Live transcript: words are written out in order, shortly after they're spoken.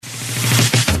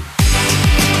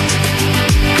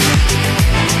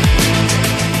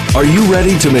Are you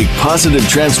ready to make positive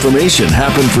transformation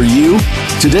happen for you?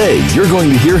 Today, you're going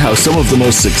to hear how some of the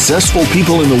most successful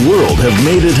people in the world have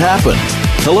made it happen.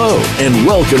 Hello, and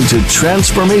welcome to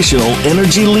Transformational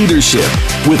Energy Leadership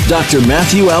with Dr.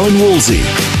 Matthew Allen Woolsey.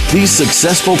 These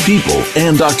successful people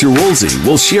and Dr. Woolsey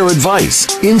will share advice,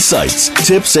 insights,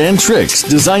 tips, and tricks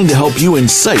designed to help you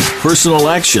incite personal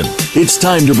action. It's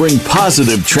time to bring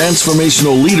positive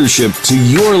transformational leadership to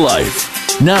your life.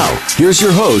 Now, here's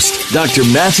your host, Dr.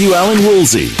 Matthew Allen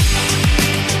Woolsey.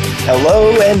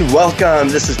 Hello and welcome.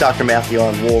 This is Dr. Matthew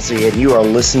Allen Woolsey, and you are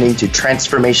listening to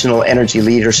Transformational Energy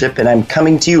Leadership, and I'm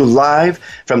coming to you live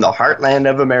from the heartland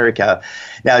of America.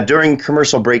 Now, during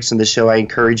commercial breaks in the show, I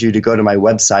encourage you to go to my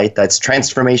website. That's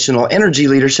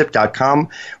transformationalenergyleadership.com,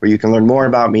 where you can learn more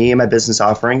about me and my business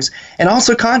offerings, and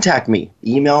also contact me.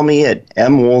 Email me at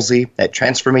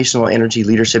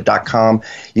mwoolsey@transformationalenergyleadership.com.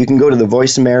 You can go to the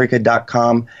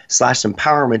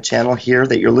voiceamerica.com/empowerment channel here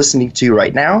that you're listening to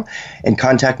right now and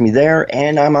contact me there,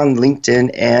 and I'm on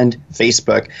LinkedIn and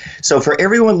Facebook. So for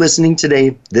everyone listening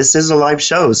today, this is a live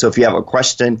show. So if you have a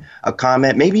question, a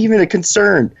comment, maybe even a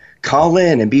concern, call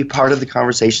in and be part of the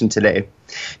conversation today.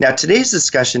 Now, today's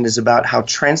discussion is about how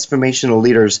transformational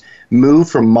leaders move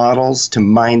from models to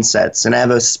mindsets. And I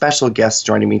have a special guest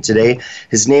joining me today.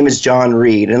 His name is John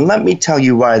Reed. And let me tell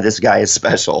you why this guy is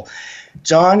special.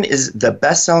 John is the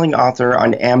best-selling author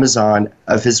on Amazon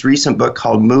of his recent book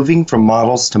called Moving from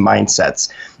Models to Mindsets.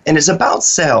 And it's about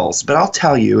sales, but I'll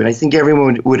tell you, and I think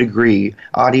everyone would agree,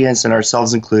 audience and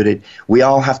ourselves included, we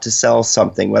all have to sell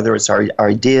something, whether it's our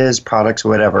ideas, products,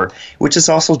 whatever, which is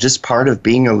also just part of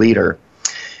being a leader.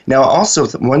 Now, also,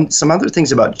 some other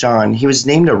things about John. He was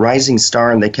named a rising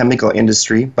star in the chemical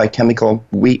industry by Chemical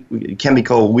Week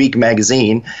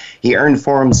magazine. He earned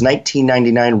Forum's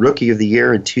 1999 Rookie of the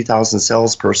Year and 2000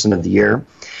 Salesperson of the Year.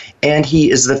 And he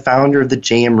is the founder of the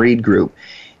J.M. Reed Group.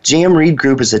 J.M. Reed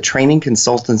Group is a training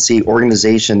consultancy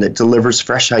organization that delivers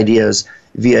fresh ideas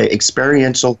via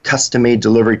experiential, custom-made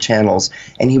delivery channels.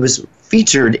 And he was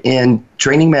featured in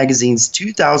Training Magazine's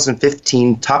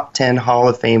 2015 Top 10 Hall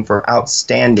of Fame for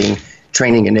Outstanding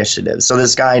Training Initiatives. So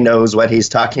this guy knows what he's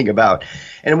talking about.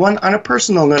 And on a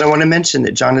personal note, I want to mention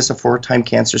that John is a 4-time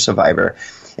cancer survivor.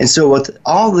 And so with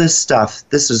all this stuff,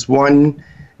 this is one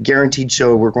guaranteed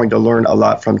show we're going to learn a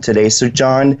lot from today. So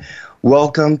John,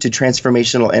 welcome to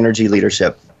Transformational Energy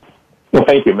Leadership. Well,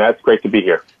 thank you, Matt. It's great to be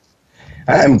here.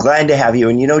 I'm glad to have you.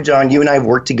 And you know, John, you and I have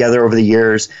worked together over the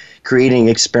years, creating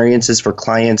experiences for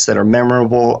clients that are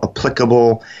memorable,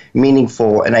 applicable,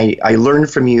 meaningful. And I learn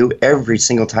from you every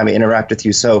single time I interact with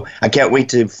you. So I can't wait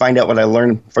to find out what I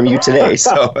learned from you today.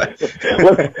 So let's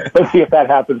see if that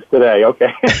happens today.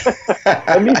 Okay.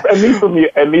 and me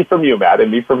from you, Matt, and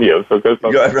me from you. So go.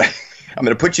 Right. I'm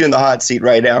going to put you in the hot seat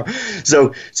right now.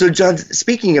 So John,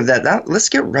 speaking of that, let's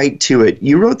get right to it.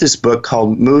 You wrote this book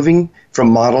called Moving from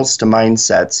Models to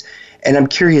Mindsets. And I'm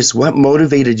curious, what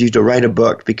motivated you to write a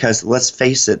book? Because let's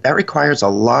face it, that requires a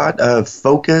lot of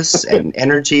focus and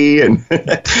energy. And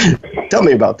tell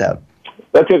me about that.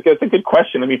 That's a good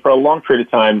question. I mean, for a long period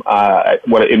of time,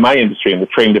 in my industry, in the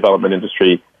training development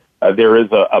industry, there is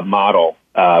a model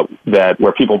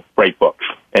where people write books,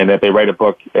 and if they write a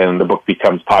book and the book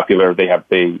becomes popular,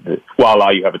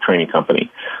 voila, you have a training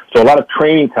company. So a lot of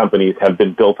training companies have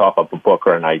been built off of a book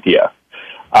or an idea.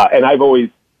 And I've always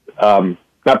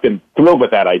not been thrilled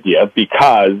with that idea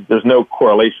because there's no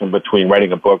correlation between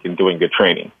writing a book and doing good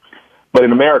training. But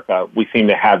in America, we seem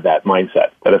to have that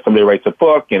mindset that if somebody writes a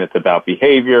book and it's about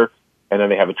behavior, and then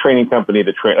they have a training company,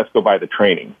 let's go buy the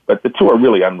training. But the two are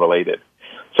really unrelated.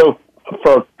 So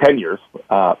for 10 years,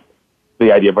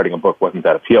 the idea of writing a book wasn't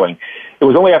that appealing. It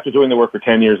was only after doing the work for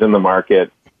 10 years in the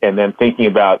market and then thinking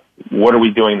about what are we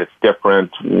doing that's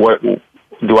different,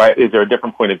 is there a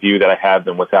different point of view that I have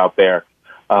than what's out there,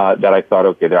 that I thought,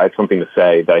 okay, I have something to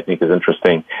say that I think is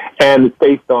interesting. And it's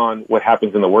based on what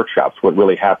happens in the workshops, what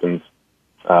really happens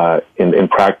in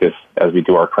practice as we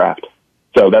do our craft.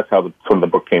 So that's how the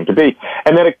book came to be.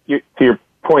 And then to your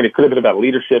point, it could have been about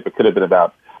leadership. It could have been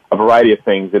about a variety of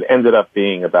things. It ended up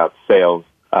being about sales,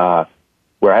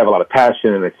 where I have a lot of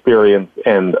passion and experience,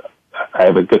 and I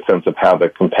have a good sense of how the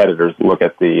competitors look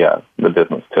at the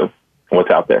business too, and what's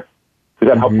out there. Is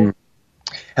that helpful?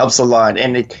 Helps a lot.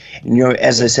 And,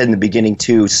 as I said in the beginning,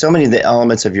 too, so many of the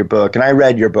elements of your book, and I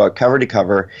read your book cover to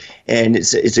cover, and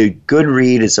it's a good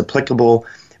read. It's applicable.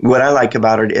 What I like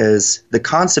about it is the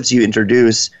concepts you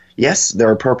introduce, yes,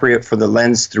 they're appropriate for the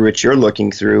lens through which you're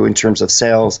looking through in terms of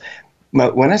sales.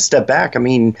 But when I step back, I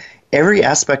mean, every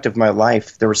aspect of my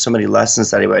life, there were so many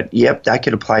lessons that I went, yep, I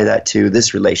could apply that to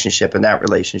this relationship and that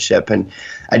relationship. And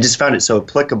I just found it so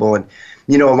applicable. And,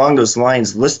 along those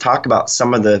lines, let's talk about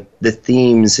some of the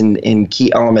themes and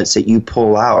key elements that you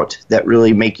pull out that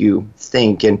really make you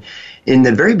think. And in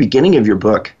the very beginning of your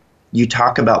book, you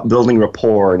talk about building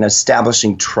rapport and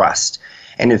establishing trust.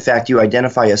 And in fact, you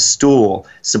identify a stool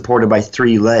supported by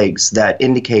 3 legs that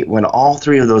indicate when all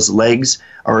 3 of those legs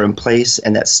are in place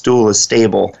and that stool is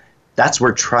stable, that's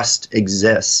where trust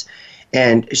exists.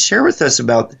 And share with us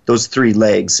about those 3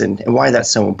 legs and why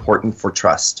that's so important for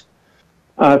trust.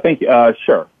 Thank you.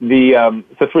 Sure.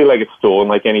 It's a 3-legged stool, and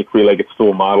like any 3-legged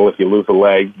stool model, if you lose a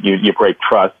leg, you break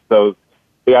trust. So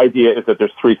the idea is that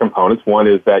there's 3 components. One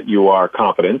is that you are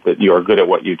confident, that you are good at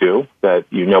what you do, that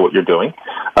you know what you're doing.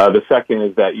 The second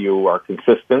is that you are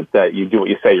consistent, that you do what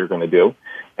you say you're going to do.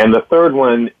 And the third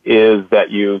one is that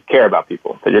you care about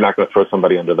people, that you're not going to throw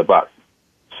somebody under the bus.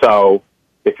 So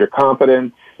if you're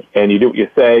confident and you do what you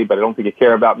say, but I don't think you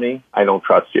care about me, I don't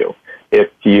trust you.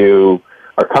 If you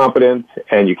are confident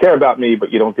and you care about me,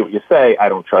 but you don't do what you say, I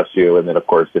don't trust you. And then, of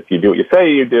course, if you do what you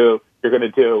say you're going to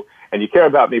do, and you care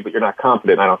about me, but you're not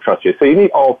confident, I don't trust you. So you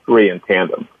need all 3 in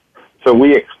tandem. So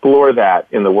we explore that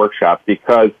in the workshop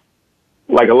because,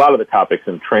 like a lot of the topics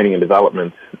in training and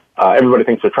development, everybody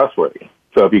thinks they're trustworthy.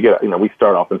 So if you get, we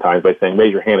start oftentimes by saying,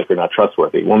 raise your hand if you're not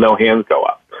trustworthy. Well, no hands go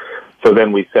up. So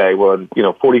then we say, well,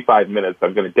 in 45 minutes,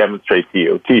 I'm going to demonstrate to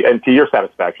you, and to your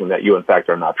satisfaction, that you, in fact,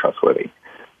 are not trustworthy.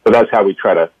 So that's how we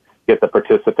try to get the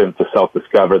participants to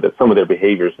self-discover that some of their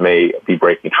behaviors may be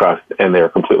breaking trust, and they're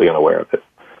completely unaware of it.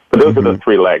 But those are the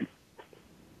 3 legs.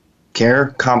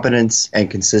 Care, competence,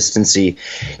 and consistency.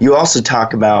 You also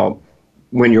talk about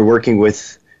when you're working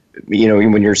with,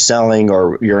 when you're selling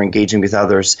or you're engaging with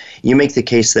others, you make the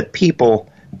case that people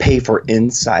pay for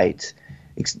insight.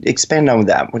 Expand on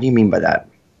that. What do you mean by that?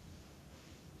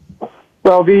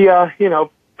 Well, the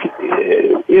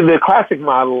classic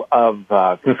model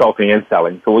of consulting and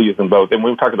selling, so we'll use them both. And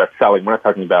when we talk about selling, we're not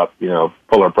talking about,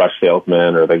 fuller brush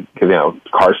salesmen or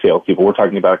car salespeople. We're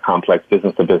talking about a complex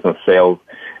business-to-business sales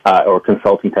or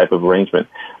consulting type of arrangement.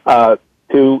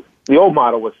 The old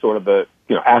model was sort of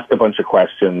ask a bunch of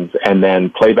questions and then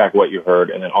play back what you heard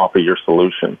and then offer your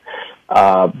solution.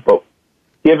 But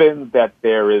given that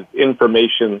there is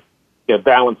information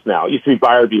balance now. It used to be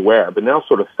buyer beware, but now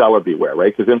sort of seller beware,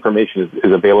 right? Because information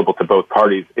is available to both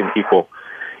parties in equal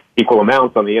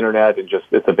amounts on the internet, and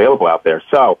it's available out there.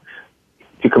 So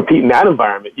to compete in that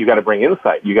environment, you got to bring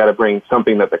insight. You got to bring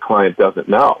something that the client doesn't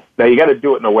know. Now you got to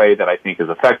do it in a way that I think is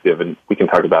effective, and we can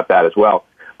talk about that as well.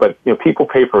 But people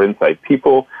pay for insight.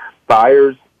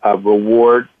 Buyers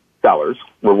reward sellers,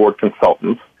 reward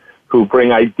consultants who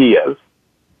bring ideas,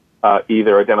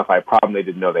 either identify a problem they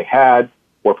didn't know they had,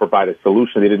 or provide a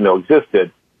solution they didn't know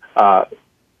existed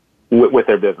with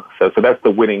their business. So that's the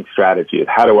winning strategy, is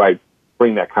how do I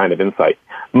bring that kind of insight?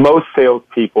 Most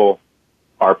salespeople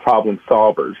are problem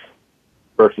solvers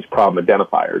versus problem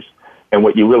identifiers. And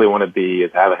what you really want to be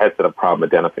is have a headset of problem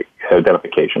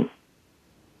identification.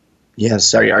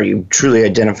 Yes. Are you truly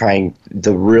identifying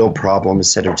the real problem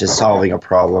instead of just solving a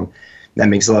problem? That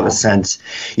makes a lot of sense.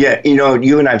 Yeah,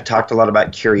 you and I have talked a lot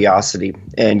about curiosity,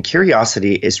 and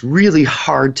curiosity is really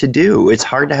hard to do. It's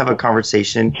hard to have a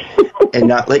conversation and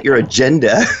not let your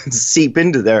agenda seep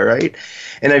into there, right?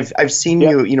 And I've seen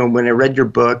you, when I read your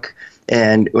book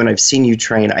and when I've seen you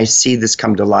train, I see this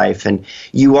come to life. And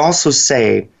you also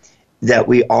say that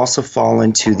we also fall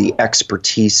into the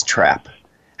expertise trap.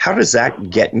 How does that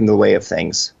get in the way of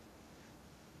things?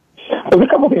 There's a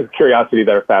couple of things with curiosity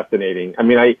that are fascinating. I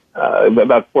mean,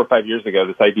 about 4 or 5 years ago,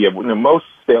 this idea of most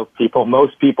salespeople,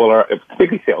 most people are,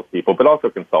 particularly salespeople, but also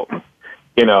consultants,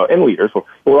 and leaders,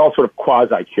 we're all sort of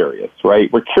quasi-curious,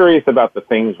 right? We're curious about the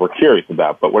things we're curious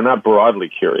about, but we're not broadly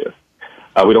curious.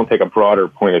 We don't take a broader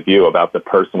point of view about the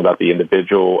person, about the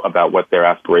individual, about what their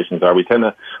aspirations are. We tend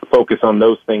to focus on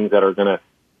those things that are going to,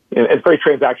 it's a very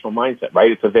transactional mindset,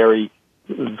 right? It's a very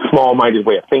small-minded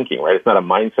way of thinking, right? It's not a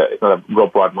mindset. It's not a real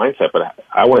broad mindset, but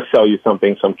I want to sell you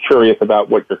something, so I'm curious about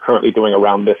what you're currently doing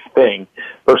around this thing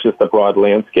versus the broad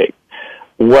landscape.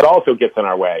 What also gets in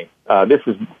our way, this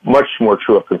is much more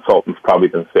true of consultants probably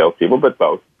than salespeople, but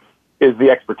both, is the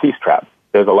expertise trap.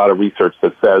 There's a lot of research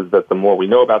that says that the more we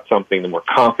know about something, the more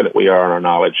confident we are in our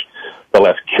knowledge, the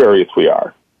less curious we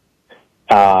are.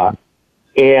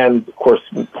 And, of course,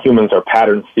 humans are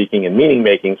pattern-seeking and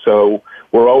meaning-making, so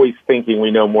we're always thinking we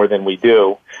know more than we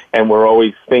do, and we're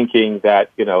always thinking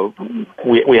that,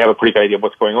 we have a pretty good idea of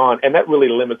what's going on, and that really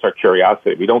limits our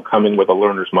curiosity. We don't come in with a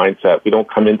learner's mindset. We don't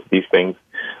come into these things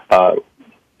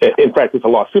in fact, it's a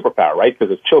lost superpower, right?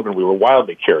 Because as children, we were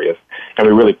wildly curious, and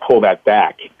we really pull that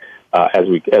back as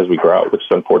we grow, which is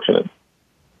unfortunate.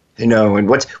 I know. And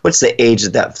what's the age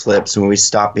that flips when we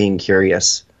stop being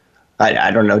curious?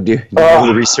 I don't know. Do you know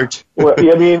the research? Well,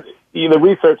 I mean, the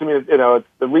research. I mean,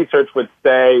 the research would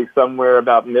say somewhere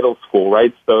about middle school,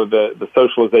 right? So the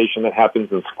socialization that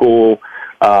happens in school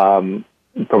from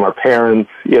our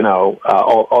parents,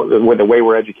 all the way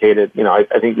we're educated.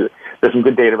 I think there's some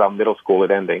good data about middle school at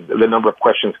ending. The number of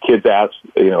questions kids ask,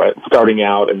 starting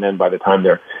out, and then by the time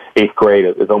they're 8th grade,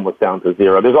 is almost down to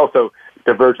 0. There's also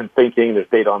divergent thinking. There's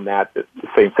data on that. The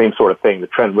same sort of thing. The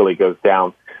trend really goes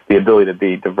down. The ability to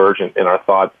be divergent in our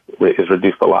thoughts is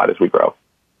reduced a lot as we grow.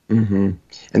 Mm-hmm.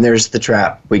 And there's the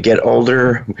trap. We get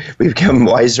older, we become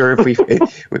wiser.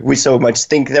 We so much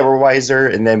think that we're wiser,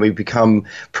 and then we become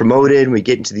promoted. We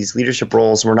get into these leadership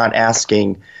roles. We're not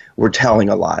asking. We're telling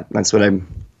a lot. That's what I'm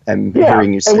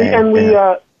hearing you say.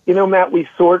 Matt, we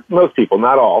sort, most people,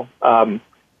 not all,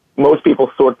 most people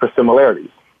sort for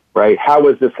similarities, right? How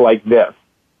is this like this?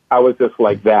 How is this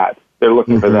like that? They're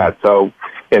looking for that. So,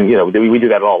 and, we do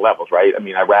that at all levels, right? I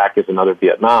mean, Iraq is another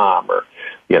Vietnam, or,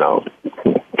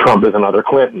 Trump is another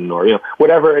Clinton, or,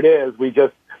 whatever it is.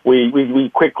 We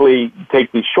quickly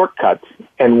take these shortcuts,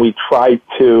 and we try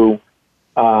to,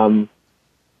 so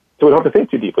we don't have to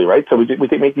think too deeply, right? So we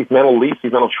make these mental leaps,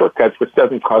 these mental shortcuts, which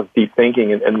doesn't cause deep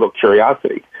thinking and little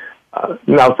curiosity.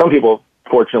 Now, some people,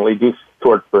 fortunately, do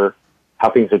sort for how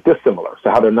things are dissimilar,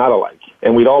 so how they're not alike.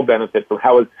 And we'd all benefit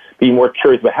from being more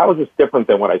curious about how is this different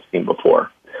than what I've seen before?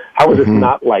 How is this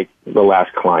not like the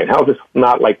last client? How is this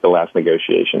not like the last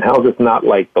negotiation? How is this not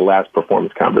like the last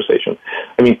performance conversation?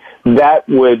 I mean, that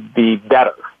would be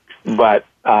better. But,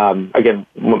 again,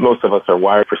 most of us are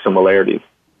wired for similarities.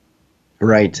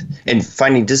 Right. And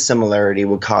finding dissimilarity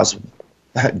will cause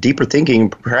deeper thinking,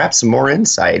 perhaps more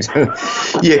insight. God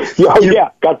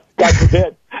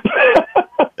forbid.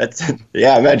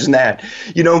 Imagine that.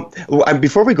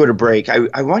 Before we go to break,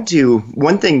 I want to,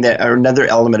 one thing that, or another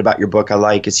element about your book I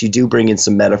like is you do bring in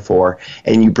some metaphor,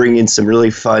 and you bring in some really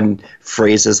fun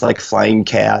phrases like flying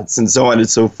cats and so on and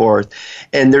so forth.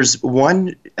 And there's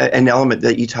an element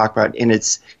that you talk about, and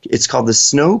it's called the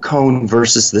snow cone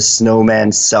versus the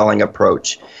snowman selling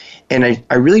approach. And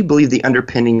I really believe the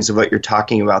underpinnings of what you're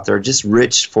talking about there are just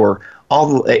rich for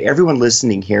everyone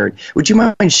listening here. Would you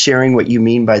mind sharing what you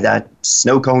mean by that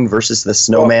snow cone versus the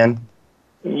snowman?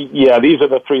 Yeah, these are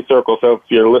the 3 circles. So if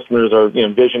your listeners are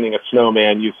envisioning a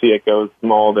snowman, you see it goes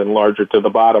small, then larger to the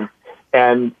bottom.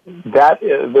 And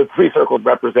the 3 circles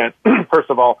represent, first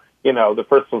of all,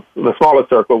 the smallest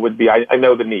circle would be I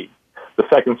know the need. The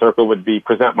second circle would be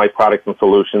present my products and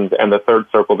solutions. And the third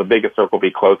circle, the biggest circle, would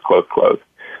be close, close, close.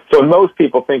 So most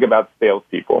people think about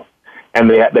salespeople and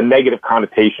the negative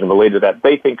connotation related to that.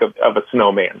 They think of a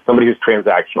snowman, somebody who's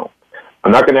transactional.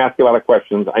 I'm not going to ask you a lot of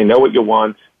questions. I know what you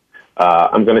want.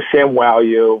 I'm going to sham wow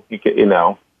you. You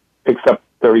can, picks up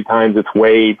 30 times its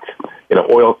weight.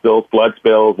 Oil spills, blood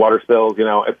spills, water spills.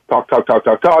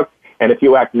 Talk. And if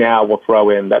you act now, we'll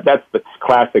throw in that. That's the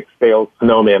classic sales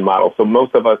snowman model. So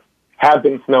most of us have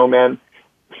been snow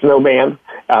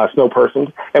persons.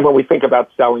 And when we think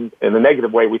about selling in the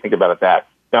negative way, we think about it that.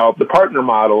 Now, the partner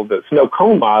model, the snow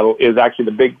cone model, is actually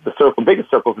the biggest circle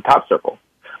is the top circle.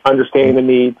 Understanding the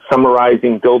need,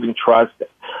 summarizing, building trust,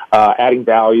 adding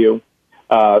value,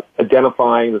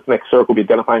 identifying. This next circle will be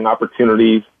identifying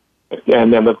opportunities.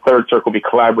 And then the third circle will be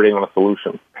collaborating on a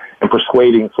solution and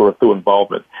persuading sort of through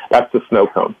involvement. That's the snow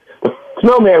cone. The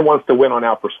snowman wants to win on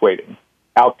out-persuading,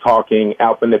 out-talking,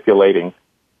 out-manipulating,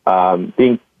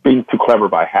 being too clever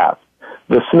by half.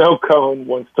 The snow cone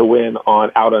wants to win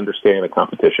on out-understanding the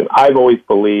competition. I've always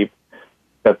believed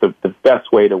that the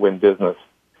best way to win business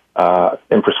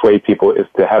and persuade people is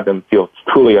to have them feel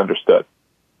truly understood.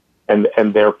 And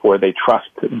therefore they trust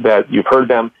that you've heard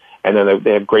them, and then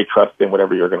they have great trust in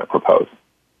whatever you're going to propose.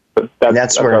 But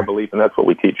that's our belief, and that's what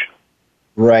we teach.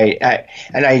 Right.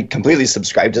 And I completely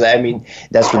subscribe to that. I mean,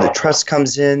 that's where the trust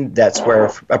comes in. That's where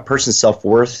a person's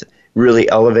self-worth really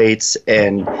elevates.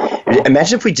 And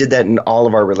imagine if we did that in all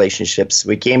of our relationships.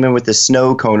 We came in with the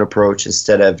snow cone approach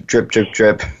instead of drip, drip,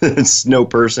 drip, snow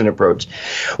person approach.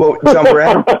 Well, John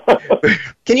Moran,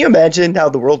 can you imagine how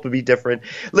the world would be different?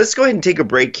 Let's go ahead and take a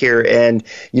break here. And,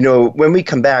 when we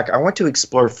come back, I want to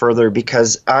explore further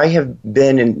because I have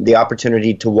been in the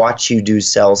opportunity to watch you do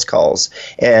sales calls.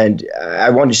 And I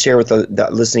wanted to share with the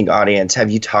listening audience, have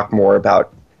you talk more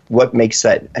about what makes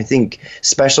that, I think,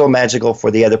 special, magical for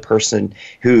the other person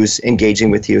who's engaging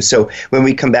with you. So when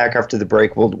we come back after the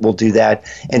break, we'll do that.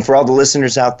 And for all the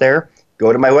listeners out there,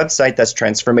 go to my website. That's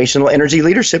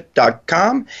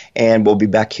transformationalenergyleadership.com. And we'll be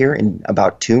back here in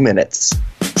about 2 minutes.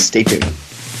 Stay tuned.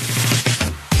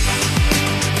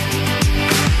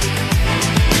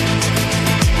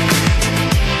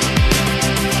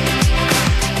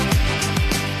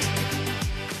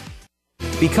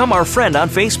 Become our friend on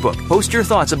Facebook. Post your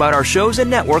thoughts about our shows and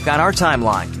network on our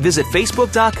timeline. Visit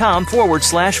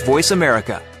facebook.com/Voice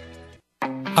America.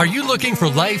 Are you looking for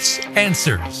life's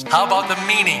answers? How about the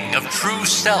meaning of true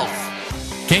self?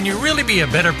 Can you really be a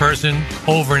better person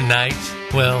overnight?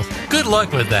 Well, good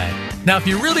luck with that. Now, if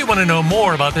you really want to know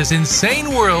more about this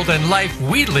insane world and life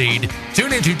we lead,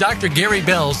 tune into Dr. Gary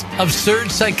Bell's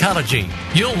Absurd Psychology.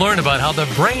 You'll learn about how the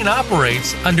brain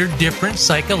operates under different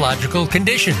psychological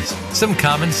conditions. Some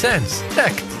common sense.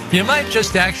 Heck, you might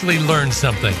just actually learn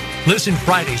something. Listen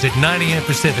Fridays at 9 a.m.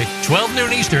 Pacific, 12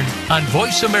 noon Eastern on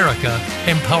Voice America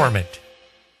Empowerment.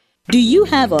 Do you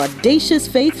have audacious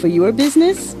faith for your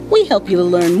business? We help you to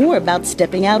learn more about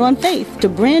stepping out on faith to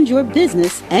brand your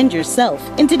business and yourself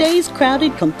in today's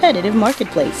crowded, competitive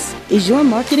marketplace. Is your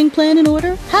marketing plan in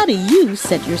order? How do you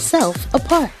set yourself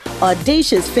apart?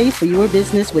 Audacious Faith for Your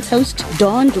Business with host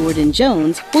Dawn Jordan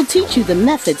Jones will teach you the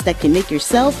methods that can make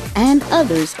yourself and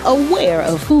others aware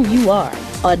of who you are.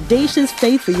 Audacious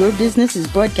Faith for Your Business is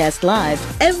broadcast live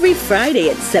every Friday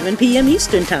at 7 p.m.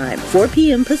 Eastern Time, 4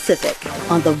 p.m. Pacific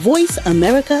on the Voice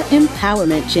America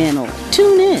Empowerment Channel.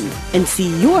 Tune in and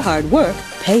see your hard work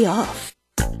pay off.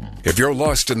 If you're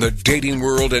lost in the dating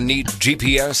world and need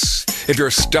GPS, if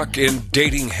you're stuck in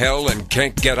dating hell and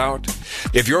can't get out,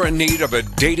 if you're in need of a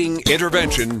dating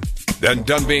intervention, then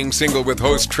Done Being Single with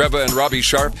host Treva and Robbie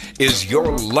Sharp is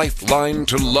your lifeline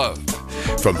to love.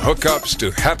 From hookups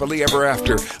to happily ever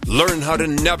after, learn how to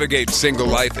navigate single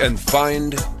life and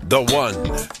find the one.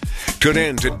 Tune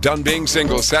in to Done Being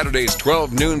Single Saturdays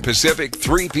 12 noon Pacific,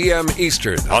 3 p.m.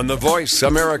 Eastern on the Voice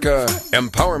America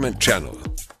Empowerment Channel.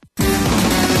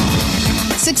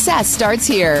 Success starts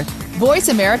here.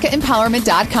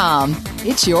 VoiceAmericaEmpowerment.com.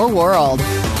 It's your world.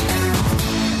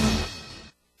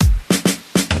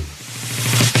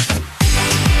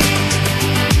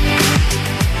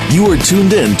 You are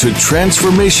tuned in to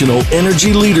Transformational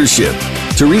Energy Leadership.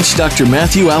 To reach Dr.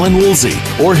 Matthew Allen Woolsey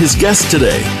or his guest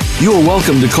today, you are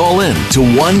welcome to call in to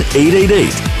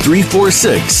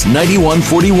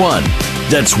 1-888-346-9141.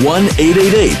 That's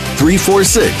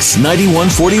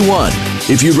 1-888-346-9141.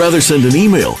 If you'd rather send an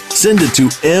email, send it to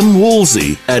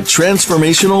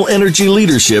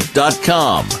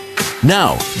mwoolsey@transformationalenergyleadership.com.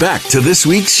 Now, back to this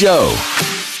week's show.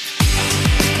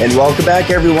 And welcome back,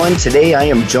 everyone. Today I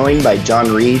am joined by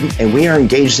John Reed, and we are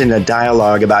engaged in a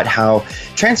dialogue about how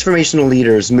transformational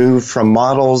leaders move from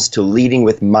models to leading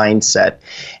with mindset.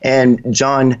 And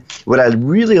John, what I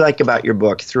really like about your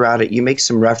book, throughout it, you make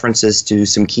some references to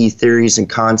some key theories and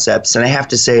concepts. And I have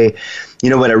to say, you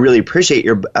know, what I really appreciate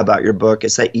about your book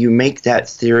is that you make that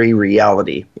theory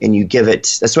reality, and you give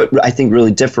it. That's what I think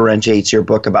really differentiates your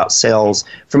book about sales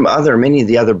from many of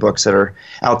the other books that are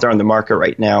out there on the market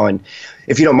right now. And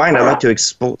if you don't mind, I'd like to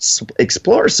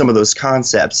explore some of those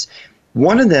concepts.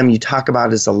 One of them you talk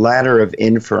about is the ladder of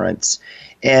inference,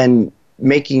 and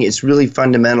making it's really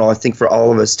fundamental, I think, for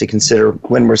all of us to consider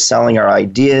when we're selling our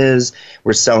ideas,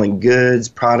 we're selling goods,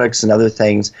 products, and other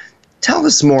things. Tell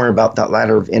us more about that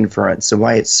ladder of inference and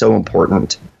why it's so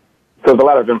important. So the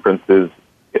ladder of inference is,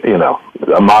 you know,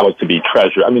 a model to be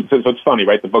treasured. I mean, so it's funny,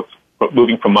 right? The book's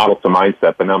moving from model to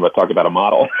mindset, but now I'm going to talk about a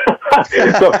model.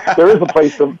 So there is a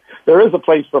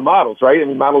place for models, right? I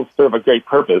mean, models serve a great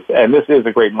purpose, and this is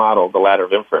a great model, the ladder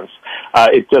of inference.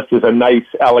 It just is a nice,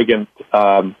 elegant,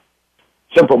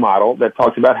 simple model that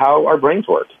talks about how our brains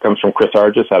work. It comes from Chris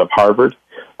Argyris out of Harvard.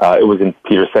 It was in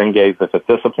Peter Senge's The Fifth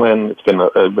Discipline. It's been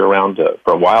around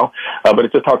for a while, but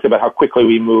it just talks about how quickly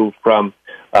we move from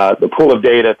the pool of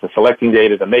data to selecting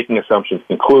data to making assumptions,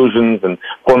 conclusions, and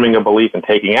forming a belief and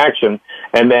taking action,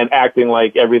 and then acting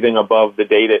like everything above the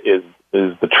data is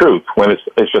the truth, when it's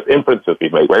just inferences we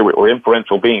make, right? We're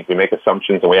inferential beings. We make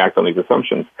assumptions and we act on these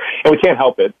assumptions. And we can't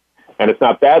help it. And it's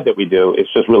not bad that we do.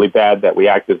 It's just really bad that we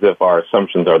act as if our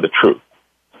assumptions are the truth.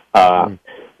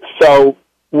 So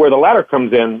where the latter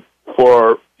comes in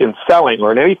in selling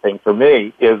or in anything for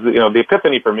me is, you know, the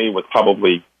epiphany for me was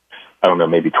probably, I don't know,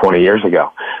 maybe 20 years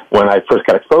ago. When I first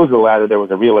got exposed to the ladder, there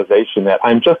was a realization that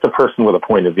I'm just a person with a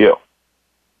point of view,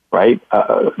 right?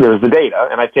 There's the data,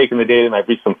 and I've taken the data and I've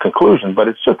reached some conclusion, but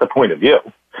it's just a point of view.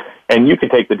 And you can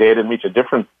take the data and reach a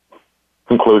different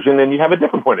conclusion, and you have a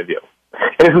different point of view.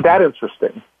 And isn't that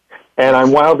interesting? And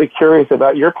I'm wildly curious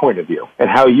about your point of view and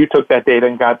how you took that data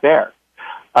and got there.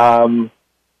 And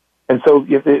so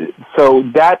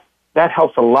that that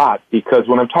helps a lot, because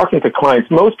when I'm talking to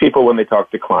clients, most people, when they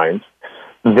talk to clients,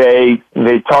 they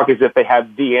talk as if they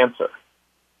have the answer.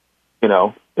 You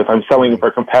know, if I'm selling for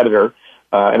a competitor,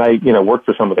 and I, worked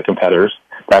for some of the competitors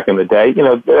back in the day, we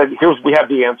have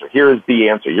the answer. Here is the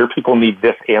answer. Your people need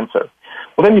this answer.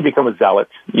 Well, then you become a zealot.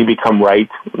 You become right.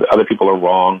 Other people are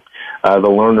wrong. The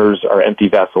learners are empty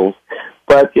vessels.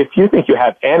 But if you think you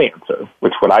have an answer,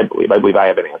 which what I believe I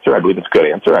have an answer. I believe it's a good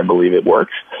answer. I believe it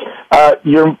works.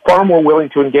 You're far more willing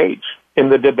to engage in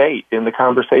the debate, in the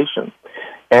conversation.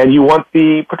 And you want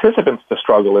the participants to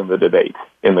struggle in the debate,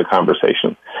 in the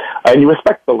conversation. And you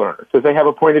respect the learner because they have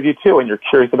a point of view too, and you're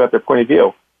curious about their point of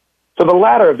view. So the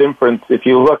ladder of inference, if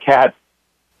you look at,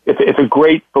 it's a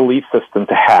great belief system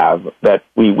to have, that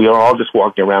we are all just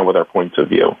walking around with our points of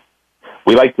view.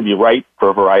 We like to be right for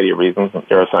a variety of reasons.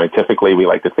 Neuroscientifically, we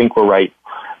like to think we're right.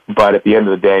 But at the end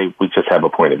of the day, we just have a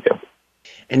point of view.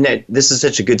 And this is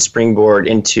such a good springboard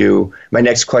into my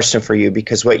next question for you,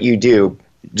 because what you do,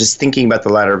 just thinking about the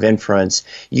ladder of inference,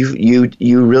 you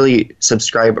really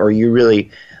subscribe, or you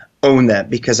really own that,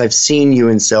 because I've seen you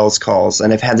in sales calls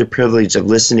and I've had the privilege of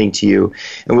listening to you.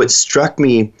 And what struck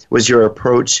me was your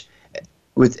approach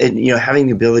with, having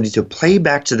the ability to play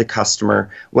back to the customer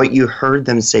what you heard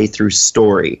them say through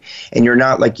story. And you're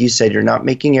not, like you said, you're not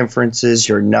making inferences,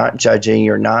 you're not judging,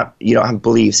 you don't have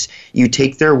beliefs. You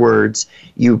take their words,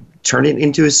 you turn it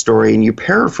into a story, and you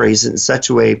paraphrase it in such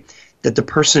a way that the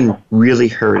person really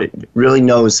heard it, really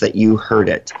knows that you heard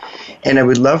it. And I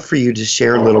would love for you to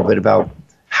share a little bit about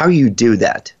how you do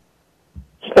that.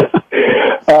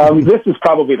 This is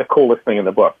probably the coolest thing in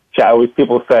the book.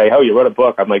 People say, "Oh, you wrote a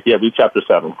book." I'm like, "Yeah, read chapter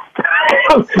 7."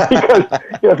 Because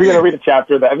if you're going to read a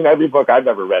chapter, every book I've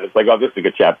ever read, it's like, "Oh, this is a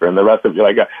good chapter," and the rest of you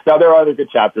like, "Now there are other good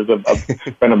chapters." A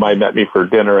friend of mine met me for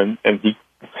dinner, and he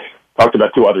talked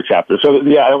about 2 other chapters. So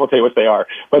yeah, I won't tell you what they are,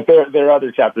 but there are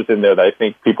other chapters in there that I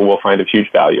think people will find of huge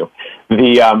value.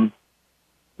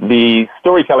 The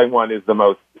storytelling one is the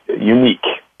most unique.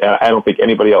 I don't think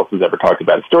anybody else has ever talked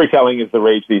about it. Storytelling is the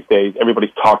rage these days.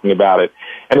 Everybody's talking about it.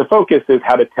 And the focus is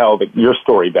how to tell your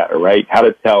story better, right? How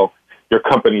to tell your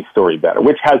company's story better,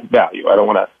 which has value. I don't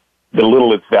want to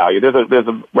belittle its value. There's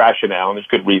a rationale, and there's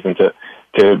good reason to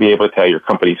be able to tell your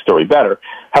company's story better.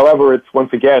 However, it's,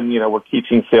 once again, we're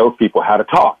teaching salespeople how to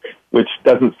talk, which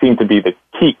doesn't seem to be the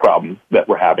key problem that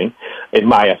we're having, in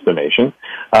my estimation.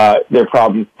 Their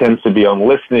problem tends to be on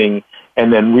listening,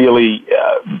 and then really,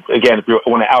 again, if you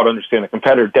want to out-understand a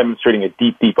competitor, demonstrating a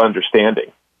deep, deep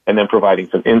understanding, and then providing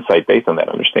some insight based on that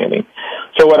understanding.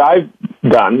 So what I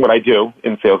do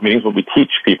in sales meetings, what we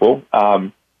teach people,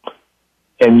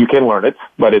 and you can learn it,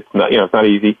 but it's not, it's not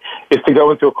easy, is to go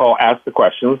into a call, ask the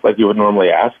questions like you would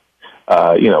normally ask,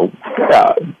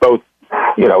 both,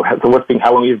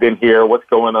 how long you've been here, what's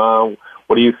going on,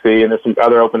 what do you see, and there's some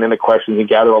other open-ended questions, and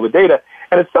gather all the data.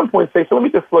 And at some point say, so let me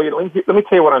just slow you down. Let me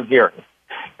tell you what I'm hearing.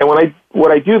 And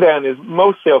what I do then is,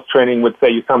 most sales training would say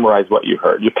you summarize what you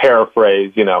heard. You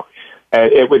paraphrase, and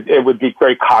it would be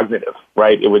very cognitive,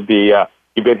 right? It would be,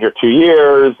 you've been here 2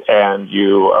 years and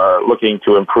you are looking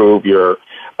to improve your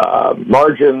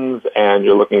margins, and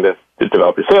you're looking to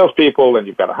develop your salespeople, and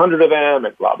you've got 100 of them,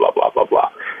 and blah, blah, blah, blah, blah.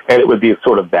 And it would be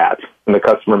sort of that. And the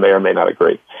customer may or may not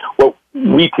agree. What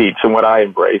we teach, and what I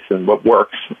embrace, and what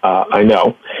works, I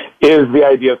know, is the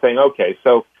idea of saying, okay,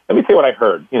 so let me tell you what I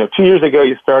heard. 2 years ago,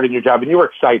 you started your job and you were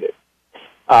excited.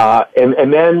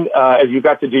 And then as you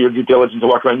got to do your due diligence and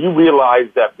walk around, you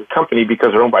realized that the company,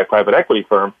 because they're owned by a private equity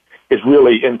firm, is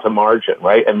really into margin,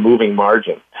 right, and moving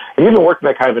margin. And you've been working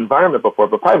in that kind of environment before,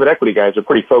 but private equity guys are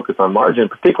pretty focused on margin,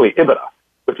 particularly EBITDA,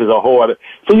 which is a whole other.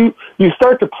 So you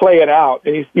start to play it out,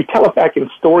 and you tell it back in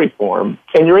story form,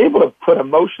 and you're able to put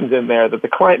emotions in there that the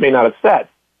client may not have said.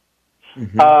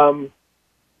 Mm-hmm.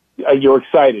 You're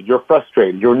excited, you're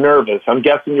frustrated, you're nervous. I'm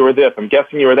guessing you were this, I'm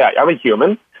guessing you were that. I'm a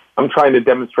human. I'm trying to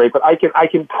demonstrate, but I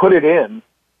can put it in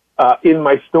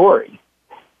my story.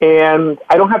 And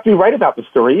I don't have to be right about the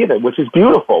story either, which is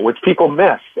beautiful, which people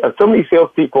miss. So many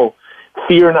salespeople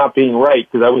fear not being right,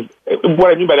 because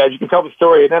what I mean by that is you can tell the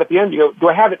story, and then at the end you go, do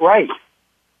I have it right?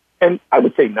 And I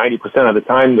would say 90% of the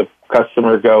time the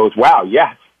customer goes, wow,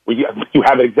 yes, you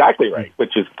have it exactly right,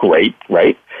 which is great,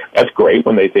 right? That's great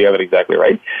when they say you have it exactly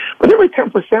right. But there were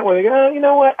 10% where they go, you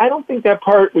know what, I don't think that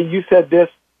part where you said this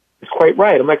is quite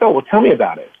right. I'm like, oh, well, tell me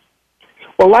about it.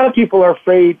 Well, a lot of people are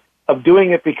afraid of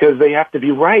doing it because they have to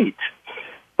be right.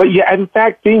 But yeah, in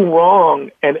fact, being wrong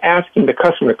and asking the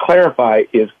customer to clarify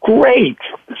is great.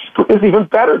 It's even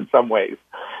better in some ways,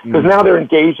 because now they're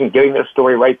engaged in getting their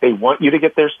story right. They want you to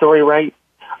get their story right.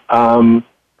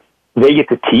 They get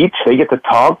to teach. They get to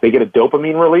talk. They get a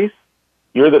dopamine release.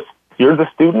 You're you're the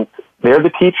student, they're the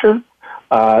teacher.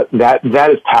 That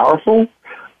is powerful.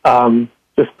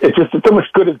 It's so much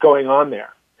good is going on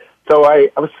there. So I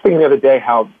was thinking the other day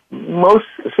how most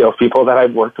salespeople that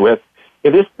I've worked with,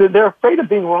 they're afraid of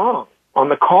being wrong on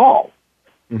the call.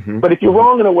 Mm-hmm. But if you're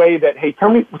wrong in a way that, hey, tell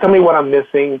me what I'm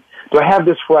missing. Do I have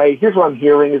this right? Here's what I'm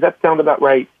hearing. Does that sound about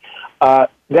right?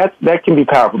 That can be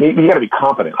powerful. You got to be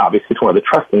competent, obviously. It's one of the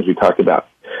trust things we talked about.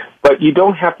 But you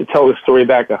don't have to tell the story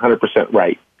back 100%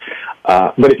 right.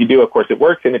 But if you do, of course, it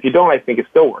works. And if you don't, I think it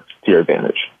still works to your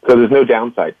advantage. So there's no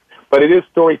downside. But it is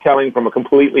storytelling from a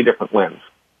completely different lens.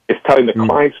 It's telling the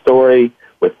client's story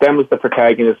with them as the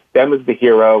protagonist, them as the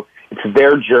hero. It's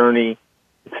their journey.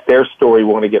 It's their story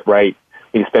we want to get right.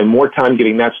 We spend more time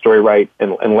getting that story right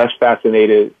and less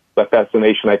fascination,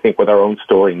 I think, with our own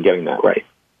story and getting that right.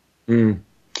 Mm.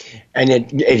 And it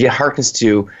harkens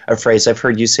to a phrase I've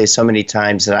heard you say so many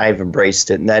times, and I've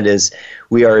embraced it, and that is,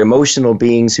 we are emotional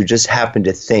beings who just happen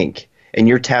to think. And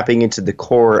you're tapping into the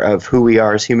core of who we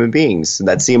are as human beings.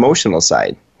 That's the emotional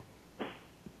side.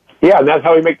 Yeah, and that's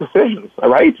how we make decisions, all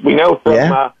right? We know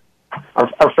from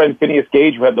our friend Phineas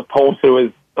Gage, who had the pole to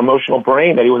his emotional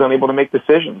brain, that he was unable to make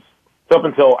decisions. So up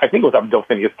until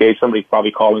Phineas Gage, somebody's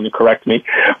probably calling to correct me,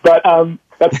 but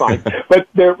that's fine. But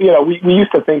there, we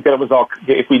used to think that it was all,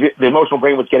 the emotional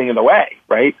brain was getting in the way,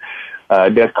 right?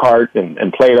 Descartes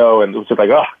and Plato, and it was just like,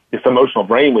 this emotional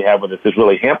brain we have with us is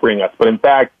really hampering us. But in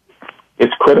fact,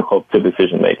 it's critical to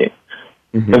decision making.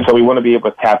 Mm-hmm. And so we want to be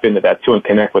able to tap into that too and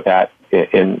connect with that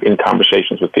in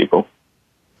conversations with people.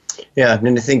 Yeah,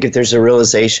 and I think if there's a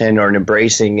realization or an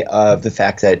embracing of the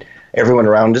fact that everyone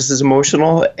around us is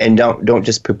emotional, and don't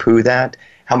just poo-poo that,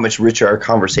 how much richer our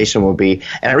conversation will be.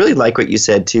 And I really like what you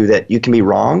said too, that you can be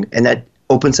wrong, and that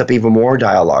opens up even more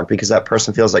dialogue because that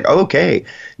person feels like, okay,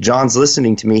 John's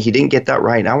listening to me. He didn't get that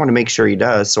right, and I want to make sure he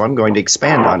does, so I'm going to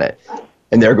expand on it.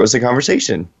 And there goes the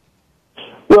conversation.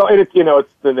 Well, it's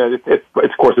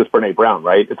of course, it's Brene Brown,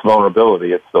 right? It's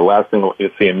vulnerability. It's the last thing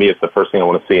you see in me. It's the first thing I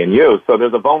want to see in you. So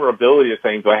there's a vulnerability of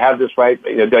saying, do I have this right?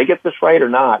 Do I get this right or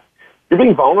not? You're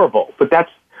being vulnerable, but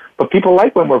people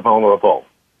like when we're vulnerable.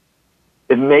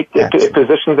 It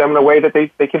positions them in a way that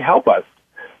they can help us.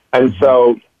 And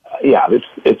so, it's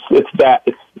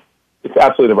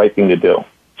absolutely the right thing to do.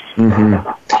 Mm-hmm.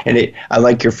 And I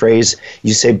like your phrase.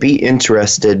 You say, be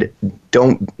interested.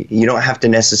 You don't have to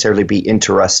necessarily be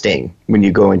interesting when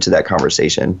you go into that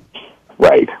conversation.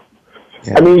 Right.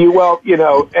 Yeah. I mean,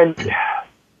 and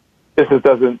this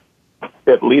doesn't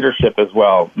fit leadership as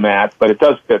well, Matt, but it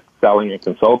does fit selling and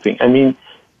consulting. I mean,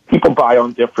 people buy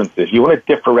on differences. You want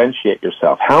to differentiate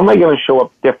yourself. How am I going to show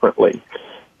up differently?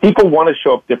 People want to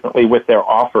show up differently with their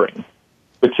offering,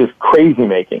 which is crazy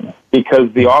making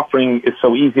because the offering is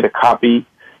so easy to copy.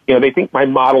 They think my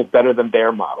model's better than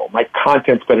their model. My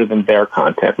content's better than their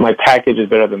content. My package is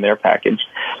better than their package.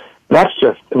 That's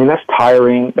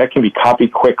tiring. That can be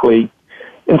copied quickly.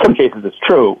 In some cases, it's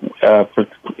true for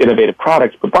innovative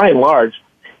products, but by and large,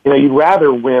 you'd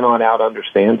rather win on out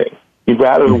understanding. You'd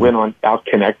rather win on out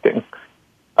connecting,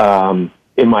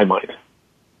 in my mind.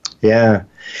 Yeah.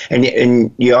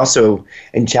 And you also,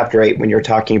 in Chapter 8, when you're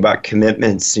talking about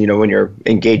commitments, when you're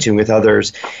engaging with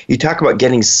others, you talk about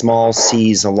getting small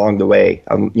C's along the way.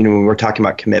 When we're talking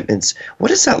about commitments, what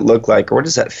does that look like, or what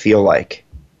does that feel like?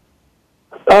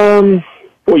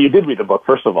 Well, you did read the book,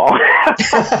 first of all.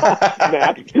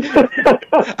 Matt.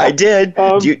 I did.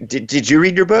 Did you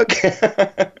read your book?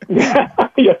 Yeah.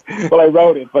 Well, I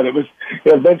wrote it, but it was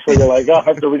eventually you're like, I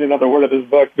have to read another word of this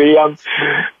book.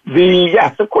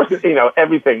 Yes, of course,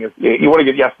 everything is, you want to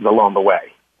get yeses along the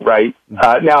way, right?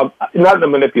 Now, not in a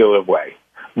manipulative way,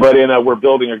 but in a we're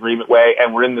building agreement way,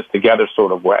 and we're in this together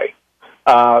sort of way.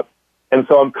 And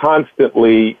so I'm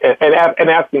constantly and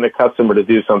asking the customer to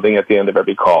do something at the end of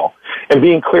every call and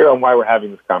being clear on why we're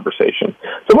having this conversation.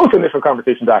 So most initial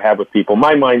conversations I have with people,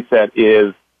 my mindset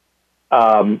is,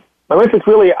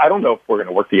 really, I don't know if we're going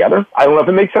to work together. I don't know if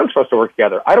it makes sense for us to work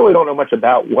together. I really don't know much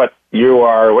about what you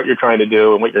are, what you're trying to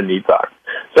do, and what your needs are.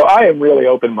 So I am really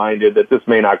open-minded that this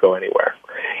may not go anywhere.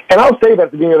 And I'll say that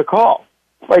at the beginning of the call.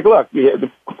 Like, look,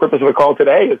 the purpose of the call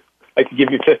today is I could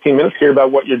give you 15 minutes here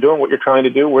about what you're doing, what you're trying to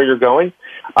do, where you're going.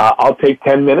 I'll take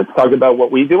 10 minutes, talk about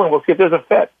what we do, and we'll see if there's a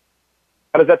fit.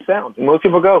 How does that sound? And most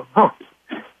people go, well,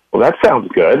 that sounds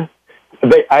good.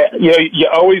 You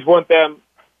always want them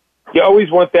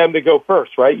to go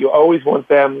first, right? You always want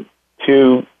them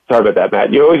to, sorry about that,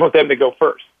 Matt. You always want them to go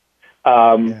first.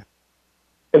 And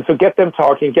so get them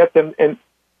talking, get them, and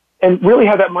really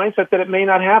have that mindset that it may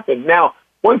not happen. Now,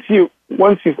 so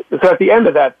at the end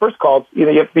of that first call, you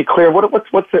have to be clear,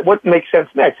 what makes sense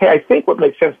next? Hey, I think what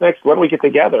makes sense next, why don't we get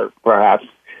together, perhaps,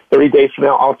 30 days from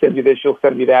now, I'll send you this, you'll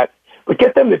send me that. But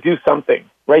get them to do something,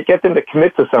 right? Get them to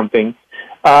commit to something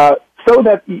so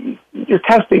that you're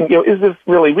testing, is this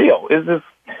really real? Is this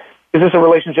a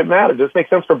relationship matter? Does this make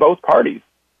sense for both parties?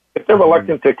 If they're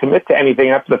reluctant to commit to anything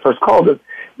after the first call, this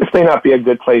may not be a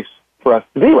good place for us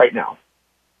to be right now.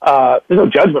 There's no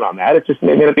judgment on that. It just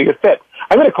may not be a good fit.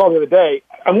 I made a call the other day.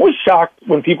 I'm always shocked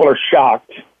when people are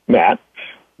shocked, Matt.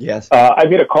 Yes. I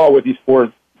made a call with these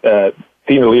 4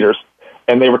 senior leaders,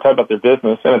 and they were talking about their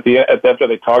business. And after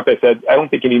they talked, I said, "I don't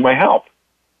think you need my help."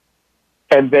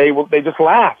 And they just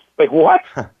laughed. Like, what?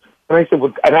 And I said,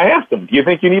 and I asked them, "Do you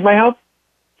think you need my help?"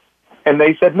 And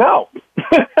they said, "No."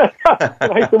 And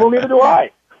I said, "Well, neither do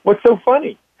I. What's so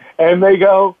funny?" And they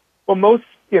go, "Well, most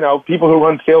people who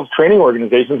run sales training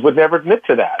organizations would never admit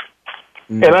to that."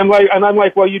 And I'm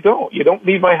like, "Well, you don't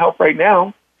need my help right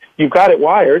now. You've got it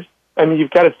wired. I mean,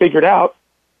 you've got it figured out.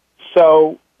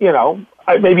 So,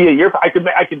 maybe a year, I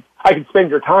could spend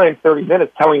your time 30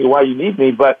 minutes telling you why you need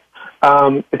me, but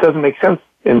it doesn't make sense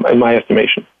in my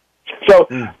estimation." So,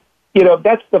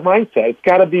 that's the mindset. It's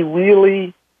got to be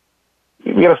really,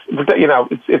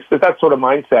 it's that sort of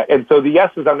mindset. And so the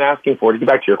yeses I'm asking for, to get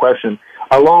back to your question,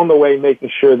 along the way, making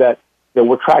sure that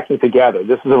we're tracking together.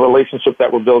 This is a relationship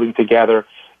that we're building together,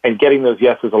 and getting those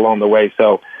yeses along the way.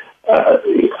 So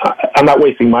I'm not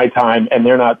wasting my time, and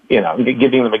they're not,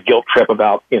 giving them a guilt trip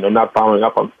about, not following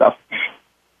up on stuff.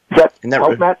 Does that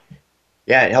help, Matt?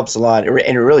 Yeah, it helps a lot. And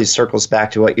it really circles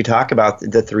back to what you talk about,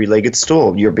 the 3-legged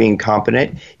stool. You're being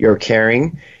competent, you're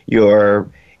caring, you're,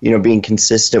 being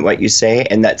consistent what you say,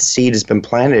 and that seed has been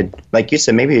planted. Like you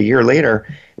said, maybe a year later,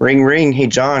 ring, ring, hey,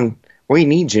 John, we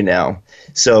need you now.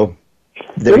 So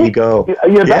there you go.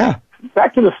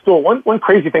 Back to the stool. One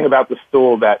crazy thing about the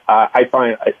stool that I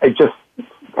just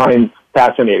find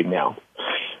fascinating now.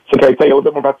 So can I tell you a little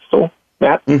bit more about the stool,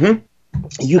 Matt? Mm-hmm.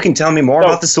 You can tell me more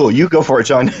about the stool. You go for it,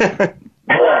 John.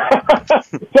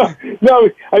 No,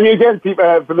 I mean, again,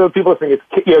 for those people listening,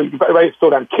 you write a stool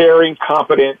down: caring,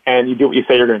 competent, and you do what you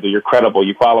say you're going to do. You're credible.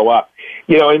 You follow up.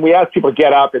 And we ask people to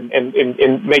get up and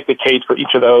make the case for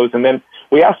each of those, and then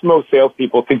we ask most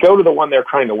salespeople to go to the one they're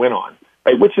trying to win on.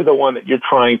 Right? Which is the one that you're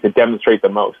trying to demonstrate the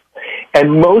most?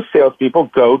 And most salespeople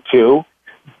go to,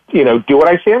 do what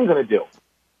I say I'm going to do.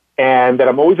 And that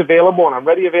I'm always available, and I'm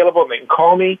ready available, and they can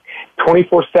call me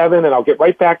 24/7, and I'll get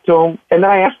right back to them. And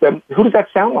then I ask them, who does that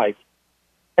sound like?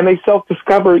 And they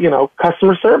self-discover,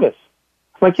 customer service.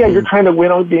 I'm like, yeah, you're trying to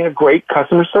win on being a great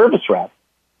customer service rep.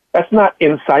 That's not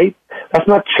insight. That's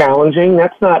not challenging.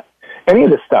 That's not any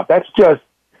of this stuff. That's just,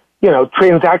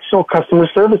 transactional customer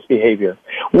service behavior.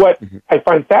 What I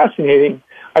find fascinating,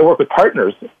 I work with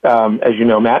partners, as you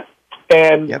know, Matt,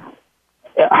 and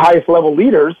highest level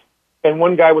leaders. And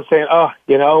one guy was saying,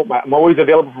 I'm always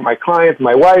available for my clients.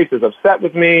 My wife is upset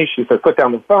with me. She says, put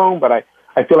down the phone, but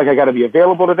I feel like I got to be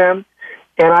available to them.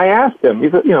 And I asked him,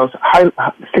 he's a high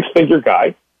 6-figure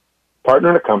guy, partner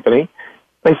in a company.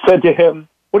 I said to him,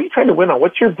 what are you trying to win on?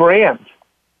 What's your brand?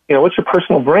 What's your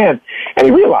personal brand? And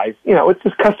he realized, it's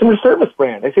this customer service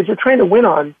brand. I said, you're trying to win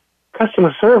on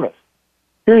customer service.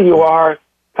 Here you are,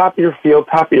 top of your field,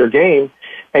 top of your game,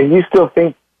 and you still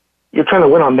think you're trying to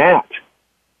win on that.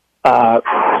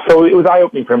 So it was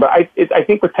eye-opening for him. But I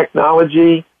think with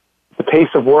technology, the pace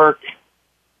of work,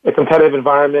 the competitive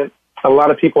environment, a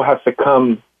lot of people have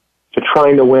succumbed to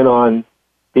trying to win on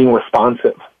being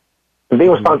responsive. And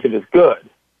being responsive is good,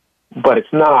 but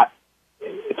it's not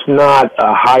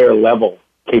a higher level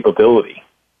capability,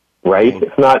 right?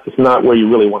 It's not where you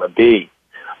really want to be.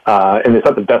 And it's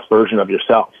not the best version of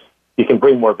yourself. You can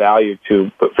bring more value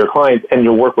to your clients, and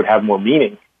your work would have more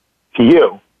meaning to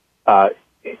you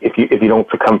if you don't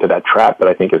succumb to that trap that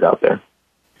I think is out there.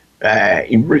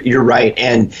 You're right.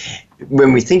 And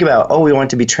when we think about, we want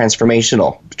to be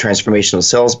transformational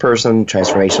salesperson,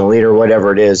 transformational leader,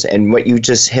 whatever it is. And what you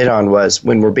just hit on was,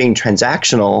 when we're being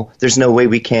transactional, there's no way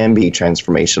we can be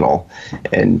transformational.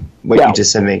 And what you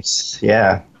just said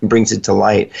brings it to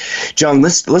light. John,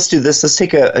 let's do this. Let's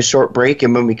take a short break.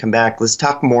 And when we come back, let's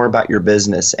talk more about your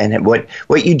business and what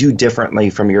you do differently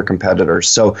from your competitors.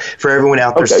 So for everyone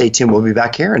out there, stay tuned. We'll be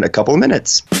back here in a couple of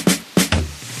minutes.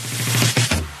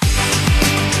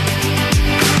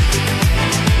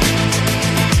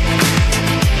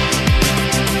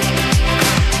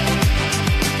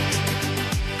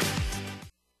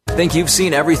 Think you've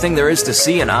seen everything there is to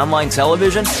see in online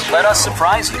television? Let us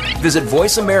surprise you. Visit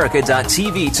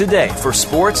voiceamerica.tv today for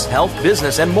sports, health,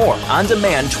 business, and more on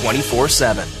demand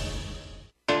 24/7.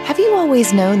 Have you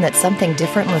always known that something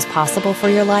different was possible for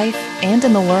your life and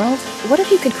in the world? What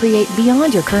if you could create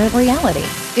beyond your current reality?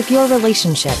 If your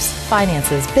relationships,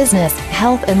 finances, business,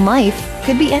 health, and life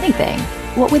could be anything,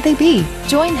 what would they be?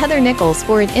 Join Heather Nichols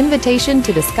for an invitation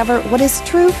to discover what is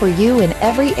true for you in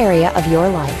every area of your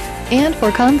life, and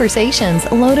for conversations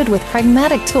loaded with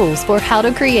pragmatic tools for how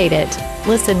to create it.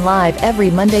 Listen live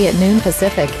every Monday at noon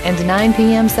Pacific and 9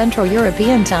 p.m. Central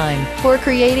European Time for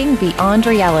Creating Beyond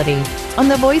Reality on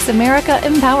the Voice America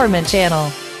Empowerment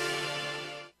Channel.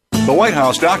 The White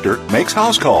House doctor makes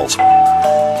house calls.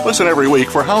 Listen every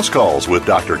week for House Calls with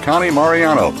Dr. Connie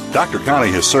Mariano. Dr.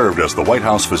 Connie has served as the White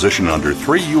House physician under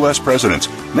 3 U.S. presidents.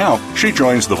 Now, she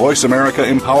joins the Voice America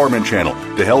Empowerment Channel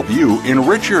to help you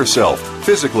enrich yourself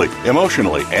physically,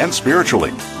 emotionally, and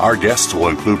spiritually. Our guests will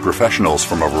include professionals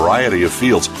from a variety of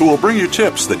fields who will bring you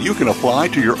tips that you can apply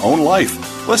to your own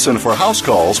life. Listen for House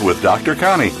Calls with Dr.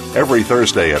 Connie every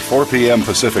Thursday at 4 p.m.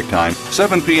 Pacific Time,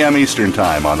 7 p.m. Eastern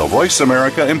Time on the Voice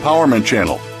America Empowerment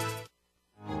Channel.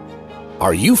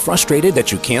 Are you frustrated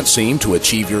that you can't seem to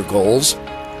achieve your goals?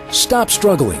 Stop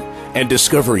struggling and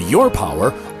discover your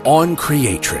power on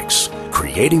Creatrix,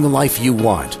 Creating the Life You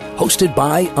Want, hosted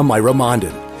by Amira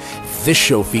Mondin. This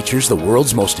show features the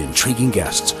world's most intriguing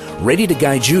guests, ready to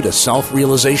guide you to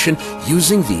self-realization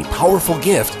using the powerful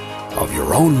gift of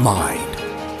your own mind.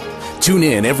 Tune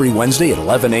in every Wednesday at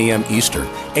 11 a.m. Eastern,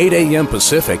 8 a.m.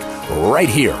 Pacific, right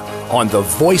here on the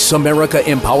Voice America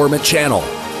Empowerment Channel.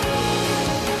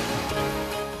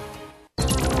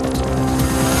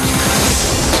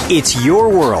 It's your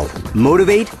world.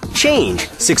 Motivate, change,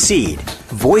 succeed.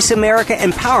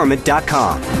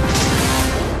 VoiceAmericaEmpowerment.com.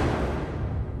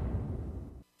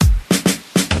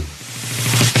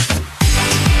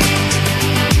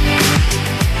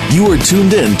 You are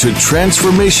tuned in to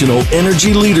Transformational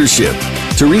Energy Leadership.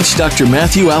 To reach Dr.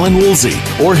 Matthew Allen Woolsey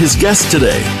or his guest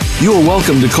today, you are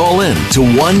welcome to call in to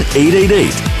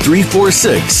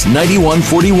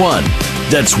 1-888-346-9141.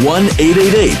 That's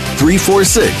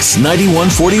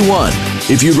 1-888-346-9141.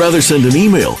 If you'd rather send an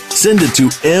email, send it to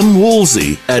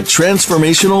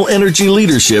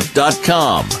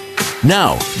mwoolsey@transformationalenergyleadership.com.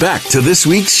 Now, back to this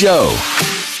week's show.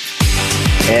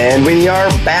 And we are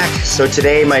back. So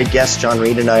today, my guest, John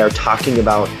Reed, and I are talking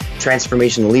about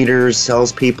transformational leaders,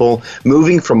 salespeople,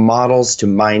 moving from models to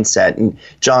mindset. And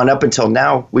John, up until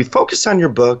now, we focused on your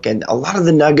book and a lot of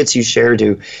the nuggets you share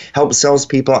to help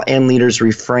salespeople and leaders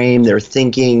reframe their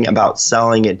thinking about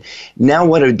selling. And now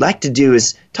what I'd like to do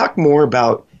is talk more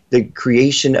about the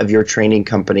creation of your training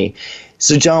company.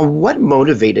 So John, what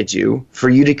motivated you for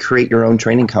you to create your own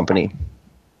training company?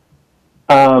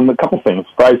 A couple things.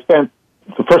 I spent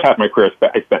the first half of my career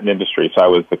I spent in industry, so I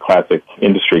was the classic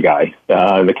industry guy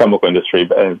in the chemical industry,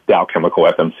 Dow Chemical,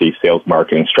 FMC, sales,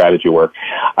 marketing, strategy work.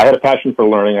 I had a passion for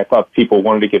learning. I thought people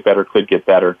wanted to get better, could get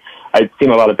better. I'd seen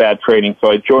a lot of bad training, so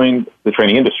I joined the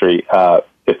training industry at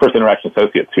First Interaction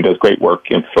Associates, who does great work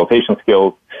in facilitation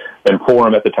skills, and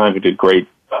Forum at the time, who did great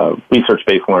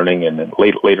research-based learning, and then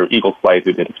later Eagle Flight,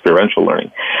 who did experiential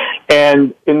learning.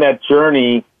 And in that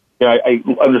journey, I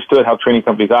understood how training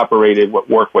companies operated, what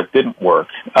worked, what didn't work.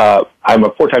 I'm a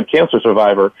 4-time cancer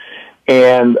survivor,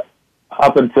 and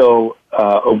up until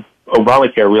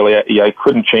Obamacare, really, I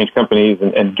couldn't change companies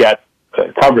and get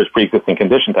coverage, pre-existing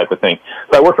condition type of thing.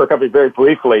 So I worked for a company very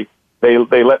briefly.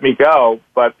 They let me go,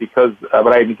 but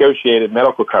I negotiated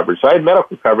medical coverage. So I had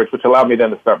medical coverage, which allowed me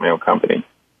then to start my own company.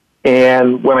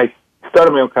 And when I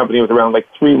started my own company, it was around like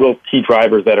 3 real key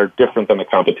drivers that are different than the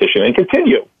competition and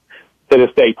continue to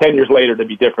this day, 10 years later, to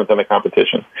be different than the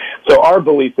competition. So our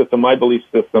belief system, my belief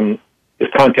system, is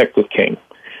context is king,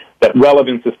 that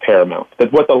relevance is paramount,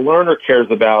 that what the learner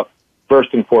cares about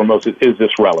first and foremost is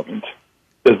this relevant?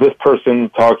 Does this person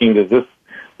talking, does this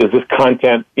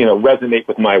content, resonate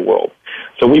with my world?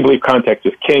 So we believe context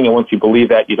is king, and once you believe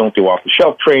that, you don't do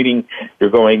off-the-shelf training. You're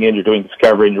going in, you're doing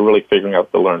discovery, and you're really figuring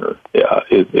out the learner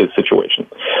is situation.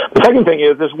 The second thing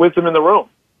is there's wisdom in the room,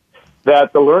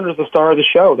 that the learner is the star of the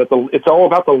show, that it's all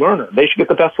about the learner. They should get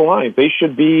the best lines. They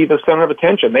should be the center of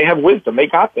attention. They have wisdom. They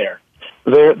got there.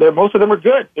 Most of them are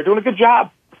good. They're doing a good job.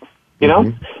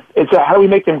 It's how do we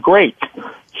make them great?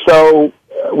 So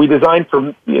we design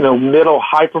for, middle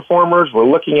high performers. We're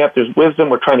looking at there's wisdom.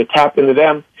 We're trying to tap into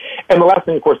them. And the last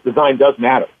thing, of course, design does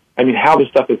matter. I mean, how this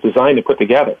stuff is designed and put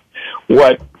together.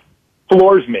 What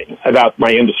floors me about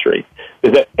my industry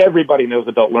is that everybody knows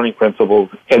adult learning principles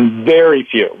and very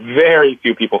few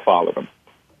people follow them.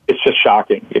 It's just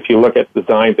shocking if you look at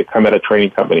designs that come out of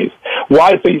training companies.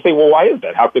 Why? So you say, well, why is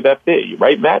that? How could that be?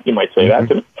 Right, Matt? You might say that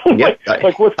to me. Yeah,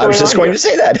 I was just going to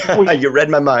say that. You read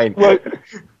my mind.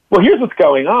 Well, here's what's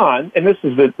going on, and this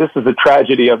is the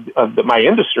tragedy of my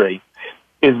industry,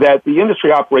 is that the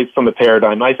industry operates from the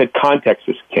paradigm. I said context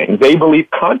is king. They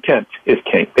believe content is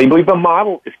king. They believe the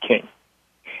model is king.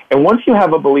 And once you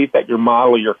have a belief that your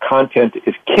model or your content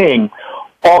is king,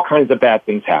 all kinds of bad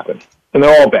things happen, and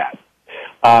they're all bad.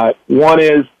 One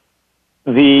is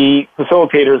the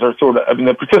facilitators are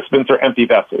the participants are empty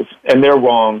vessels, and they're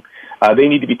wrong. They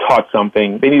need to be taught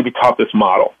something. They need to be taught this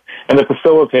model. And the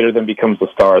facilitator then becomes the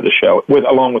star of the show,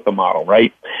 along with the model,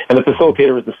 right? And the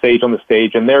facilitator is the sage on the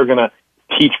stage, and they're going to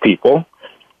teach people,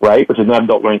 right, which is not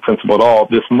adult learning principle at all,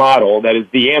 this model that is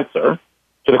the answer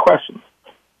to the questions.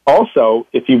 Also,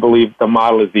 if you believe the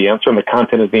model is the answer and the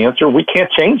content is the answer, we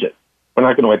can't change it. We're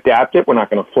not going to adapt it. We're not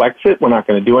going to flex it. We're not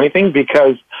going to do anything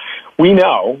because we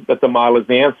know that the model is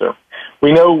the answer.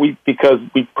 We know because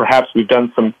we've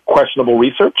done some questionable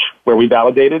research where we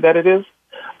validated that it is.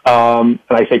 And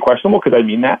I say questionable because I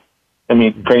mean that. I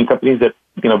mean, training companies that,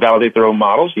 validate their own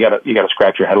models, you gotta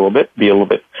scratch your head a little bit, be a little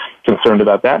bit concerned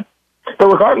about that. But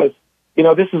regardless,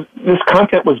 this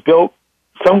content was built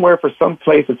somewhere for some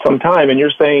place at some time, and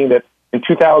you're saying that in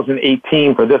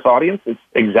 2018 for this audience, it's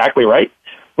exactly right.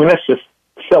 I mean, that's just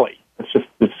silly.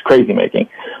 It's crazy making.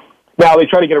 Now they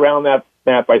try to get around that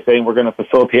by saying the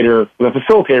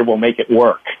facilitator will make it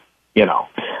work,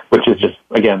 which is just,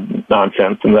 again,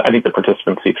 nonsense. And I think the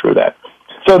participants see through that.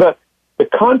 So the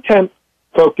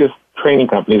content-focused training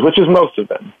companies, which is most of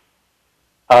them,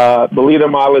 believe their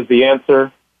model is the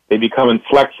answer. They become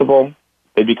inflexible.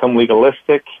 They become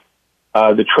legalistic.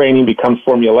 The training becomes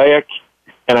formulaic.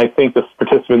 And I think the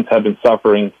participants have been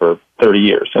suffering for 30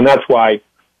 years. And that's why,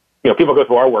 people go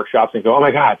to our workshops and go, oh,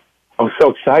 my God, I was so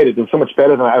excited. It was so much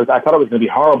better than I thought it was going to be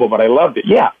horrible, but I loved it.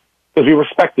 Yeah, because we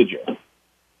respected you.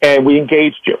 And we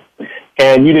engaged you.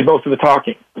 And you did most of the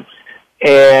talking.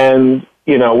 And,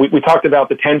 we talked about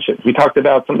the tensions. We talked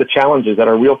about some of the challenges that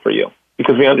are real for you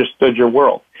because we understood your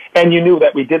world. And you knew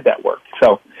that we did that work.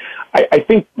 So I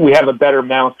think we have a better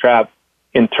mousetrap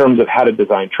in terms of how to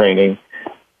design training.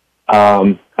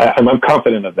 I'm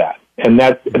confident of that. And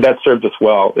that served us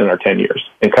well in our 10 years.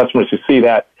 And customers who see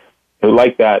that, who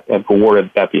like that, have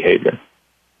rewarded that behavior.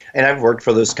 And I've worked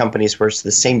for those companies where it's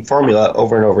the same formula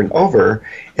over and over and over.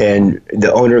 And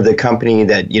the owner of the company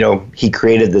that, he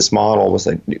created this model was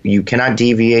like, you cannot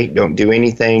deviate, don't do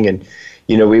anything. And,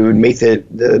 we would make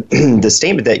the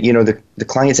statement that, the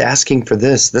client's asking for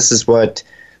this. This is what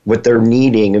they're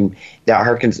needing. And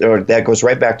that goes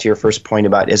right back to your first point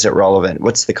about, is it relevant?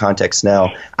 What's the context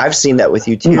now? I've seen that with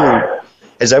you too.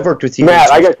 As I've worked with you. Matt,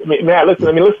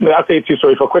 listen, I'll tell you two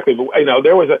stories real quickly. But,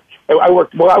 there was I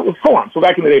worked with Forums. So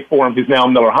back in the day, Forums, who's now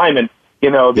Miller Hyman,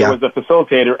 there was a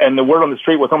facilitator, and the word on the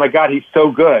street was, oh my God, he's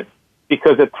so good.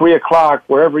 Because at 3:00,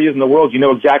 wherever he is in the world, you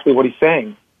know exactly what he's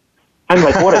saying. I'm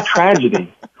like, what a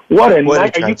tragedy. What a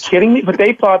night. Are you kidding me? But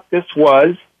they thought this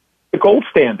was the gold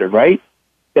standard, right?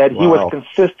 That he was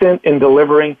consistent in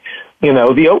delivering,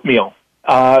 the oatmeal.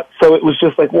 So it was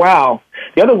just like, wow.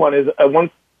 The other one is one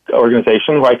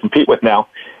organization who I compete with now.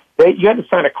 You had to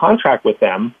sign a contract with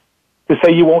them to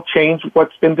say you won't change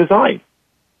what's been designed,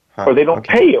 or they don't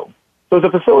pay you. So as a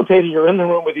facilitator, you're in the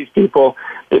room with these people.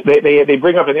 They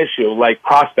bring up an issue like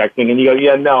prospecting, and you go,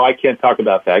 yeah, no, I can't talk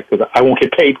about that because I won't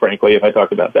get paid, frankly, if I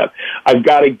talk about that. I've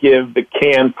got to give the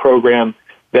CAN program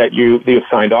that you've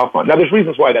signed off on. Now, there's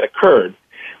reasons why that occurred,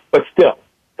 but still,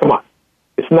 come on.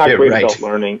 It's not great adult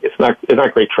learning. It's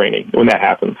not great training when that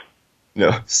happens.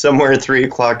 No, somewhere at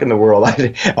 3:00 in the world.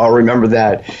 I'll remember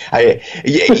that.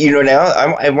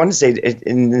 Now I want to say,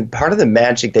 in part of the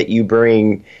magic that you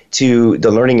bring to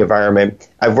the learning environment,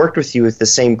 I've worked with you with the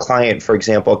same client, for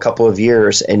example, a couple of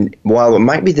years, and while it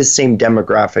might be the same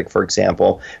demographic, for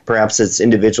example, perhaps it's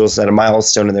individuals at a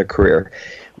milestone in their career.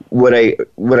 What I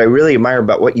really admire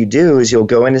about what you do is you'll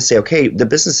go in and say, okay, the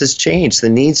business has changed, the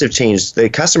needs have changed, the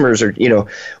customers are,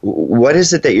 what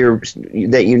is it that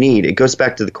you need? It goes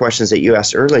back to the questions that you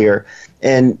asked earlier,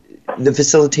 and the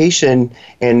facilitation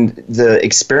and the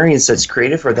experience that's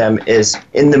created for them is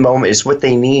in the moment, is what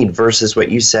they need versus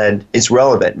what you said is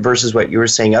relevant versus what you were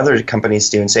saying other companies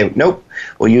do and say, nope,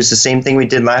 we'll use the same thing we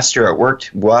did last year. It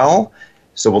worked well,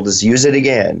 so we'll just use it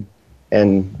again.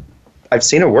 And I've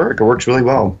seen it work. It works really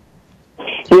well.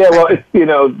 Yeah, well,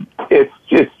 it's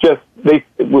just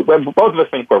both of us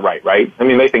think we're right? I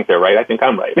mean, they think they're right. I think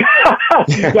I'm right.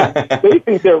 Yeah, they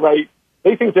think they're right.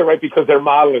 They think they're right because their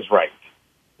model is right?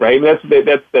 I mean, that's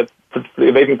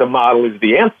they think the model is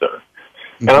the answer,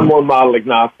 and I'm more model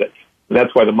agnostic.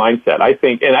 That's why the mindset. I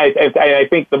think, and I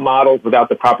think the models without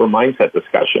the proper mindset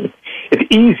discussion. It's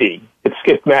easy.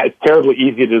 It's terribly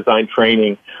easy to design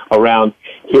training around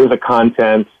here's the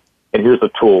content and here's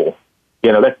a tool.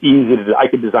 That's easy to do. I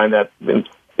could design that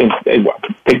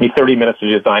take me 30 minutes to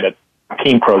design a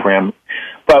team program.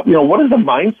 But, what is the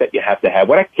mindset you have to have?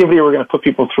 What activity are we going to put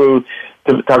people through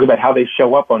to talk about how they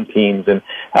show up on teams and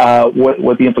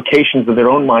what the implications of their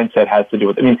own mindset has to do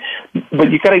with it. I mean,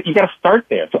 but you gotta start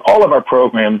there. So all of our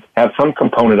programs have some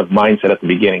component of mindset at the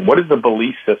beginning. What is the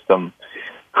belief system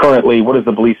currently? What does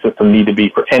the belief system need to be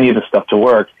for any of this stuff to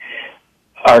work?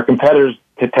 Our competitors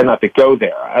tend not to go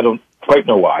there. I don't quite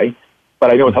know why,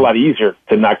 but I know it's a lot easier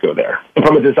to not go there, and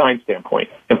from a design standpoint,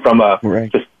 and from a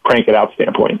just crank it out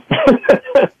standpoint.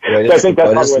 So I think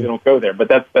that's probably why they don't go there. But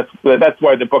that's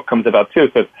why the book comes about too,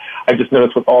 because I just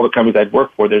noticed with all the companies I'd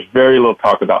worked for, there's very little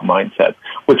talk about mindset,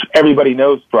 which everybody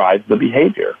knows drives the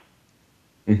behavior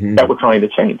that we're trying to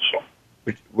change.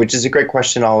 Which is a great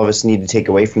question all of us need to take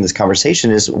away from this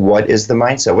conversation is, what is the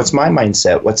mindset? What's my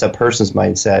mindset? What's a person's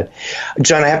mindset?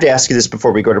 John, I have to ask you this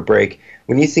before we go to break.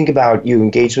 When you think about, you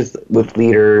engage with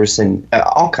leaders and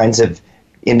all kinds of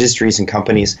industries and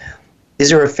companies,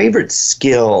 is there a favorite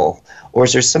skill, or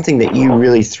is there something that you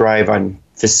really thrive on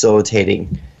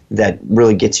facilitating that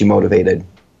really gets you motivated?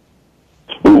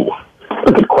 Ooh, that's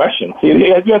a good question.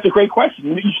 See, that's a great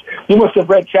question. You must have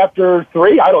read chapter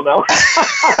 3. I don't know.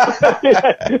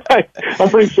 I'm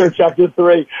pretty sure chapter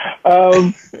 3.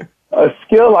 A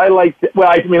skill I like.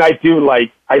 I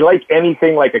like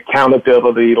anything like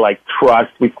accountability, like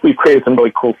trust. We've created some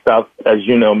really cool stuff, as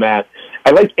you know, Matt.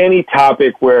 I like any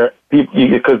topic where people,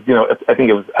 because I think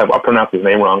it was, I'll pronounce his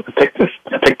name wrong,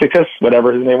 Epictetus,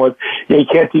 whatever his name was. You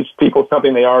can't teach people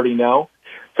something they already know.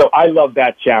 So I love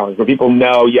that challenge where people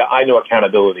know, I know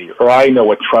accountability, or I know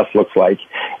what trust looks like,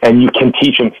 and you can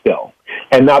teach them still,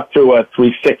 and not through a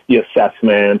 360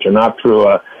 assessment, or not through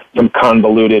some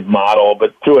convoluted model,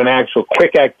 but through an actual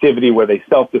quick activity where they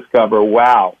self-discover,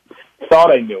 wow,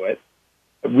 thought I knew it,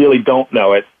 really don't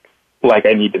know it like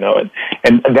I need to know it.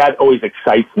 And that always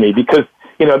excites me because,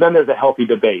 then there's a healthy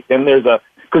debate. Then because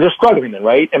they're struggling then,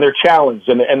 right? And they're challenged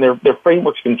and their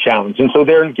framework's been challenged. And so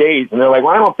they're engaged and they're like,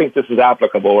 well, I don't think this is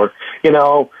applicable, or,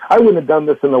 I wouldn't have done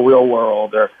this in the real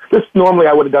world, or this normally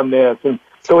I would have done this. And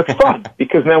so it's fun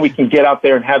because now we can get out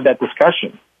there and have that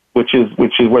discussion, which is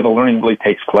where the learning really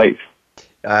takes place.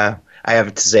 I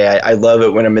have to say, I love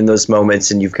it when I'm in those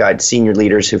moments and you've got senior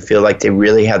leaders who feel like they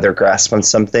really have their grasp on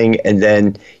something, and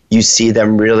then you see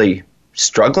them really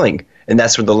struggling. And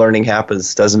that's where the learning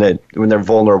happens, doesn't it? When they're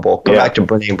vulnerable. Go back to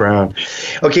Brené Brown.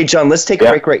 Okay, John, let's take a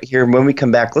break right here. And when we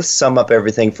come back, let's sum up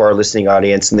everything for our listening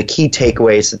audience and the key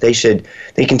takeaways that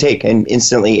they can take and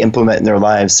instantly implement in their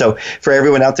lives. So for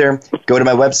everyone out there, go to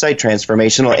my website,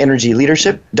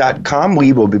 transformationalenergyleadership.com.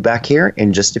 We will be back here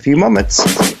in just a few moments.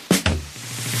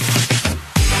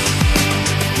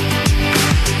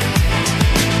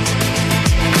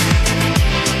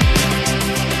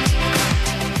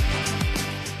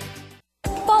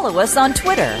 Follow us on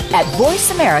Twitter at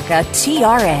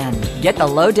VoiceAmericaTRN. Get the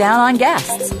lowdown on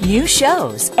guests, new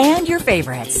shows, and your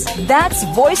favorites. That's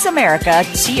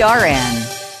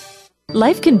VoiceAmericaTRN.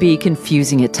 Life can be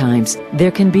confusing at times.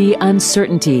 There can be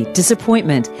uncertainty,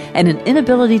 disappointment, and an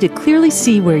inability to clearly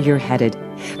see where you're headed.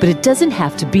 But it doesn't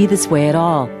have to be this way at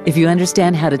all if you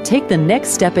understand how to take the next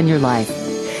step in your life.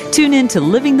 Tune in to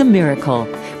Living the Miracle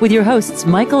with your hosts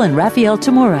Michael and Raphael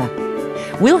Tamura.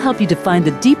 We'll help you to find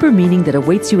the deeper meaning that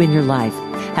awaits you in your life,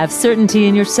 have certainty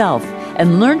in yourself,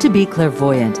 and learn to be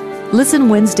clairvoyant. Listen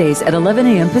Wednesdays at 11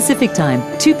 a.m. Pacific Time,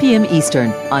 2 p.m.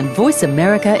 Eastern on Voice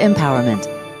America Empowerment.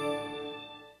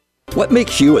 What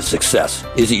makes you a success?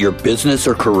 Is it your business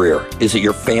or career? Is it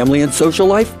your family and social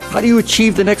life? How do you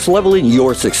achieve the next level in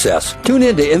your success? Tune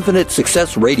in to Infinite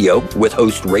Success Radio with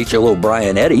host Rachel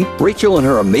O'Brien Eddy. Rachel and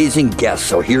her amazing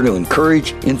guests are here to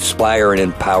encourage, inspire, and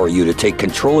empower you to take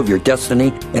control of your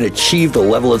destiny and achieve the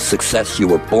level of success you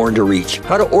were born to reach.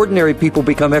 How do ordinary people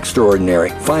become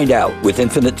extraordinary? Find out with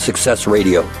Infinite Success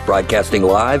Radio, broadcasting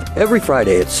live every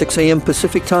Friday at 6 a.m.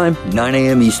 Pacific Time, 9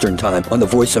 a.m. Eastern Time on the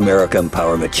Voice America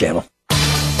Empowerment Channel.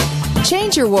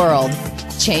 Change your world.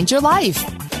 Change your life.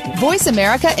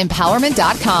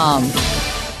 VoiceAmericaEmpowerment.com.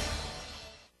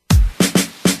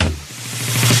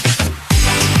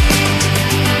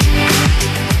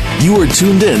 You are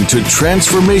tuned in to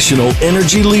Transformational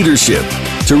Energy Leadership.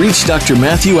 To reach Dr.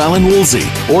 Matthew Allen Woolsey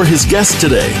or his guest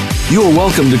today, you are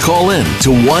welcome to call in to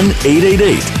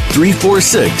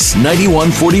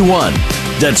 1-888-346-9141.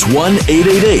 That's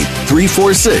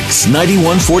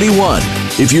 1-888-346-9141.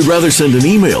 If you'd rather send an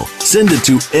email, send it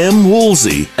to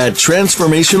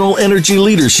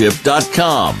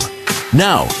mwoolsey@transformationalenergyleadership.com.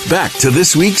 Now, back to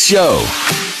this week's show.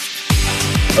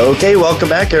 Okay, welcome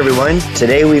back, everyone.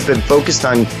 Today we've been focused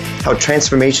on how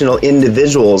transformational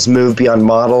individuals move beyond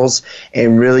models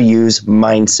and really use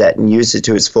mindset and use it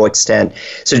to its full extent.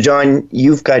 So, John,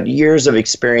 you've got years of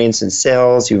experience in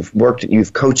sales.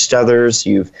 You've coached others.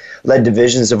 You've led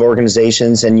divisions of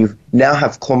organizations, and you now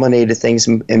have culminated things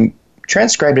and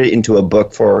transcribed it into a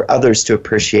book for others to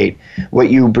appreciate what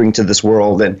you bring to this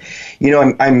world. And,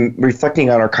 I'm reflecting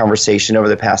on our conversation over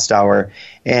the past hour,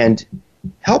 and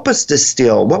help us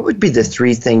distill, what would be the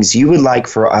 3 things you would like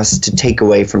for us to take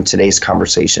away from today's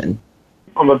conversation?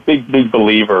 I'm a big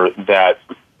believer that,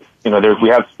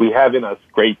 we have in us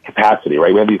great capacity,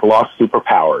 right? We have these lost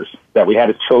superpowers that we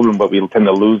had as children, but we tend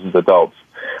to lose as adults,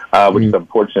 which is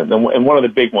unfortunate. And one of the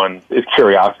big ones is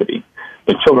curiosity.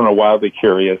 The children are wildly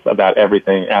curious about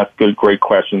everything, ask good, great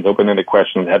questions, open-ended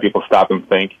questions, have people stop and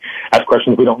think, ask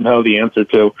questions we don't know the answer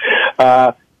to.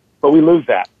 But we lose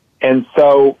that. And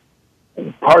so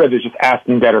part of it is just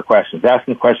asking better questions,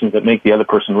 asking questions that make the other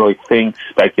person really think,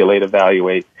 speculate,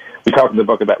 evaluate. We talk in the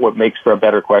book about what makes for a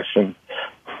better question.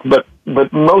 But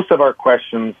most of our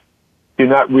questions do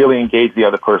not really engage the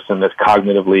other person as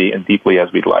cognitively and deeply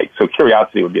as we'd like. So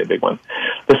curiosity would be a big one.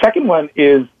 The second one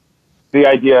is the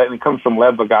idea, and it comes from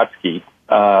Lev Vygotsky.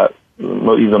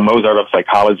 He's the Mozart of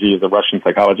psychology. He's a Russian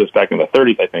psychologist back in the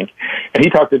 30s, I think. And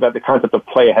he talked about the concept of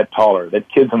play ahead taller, that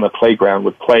kids on the playground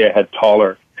would play ahead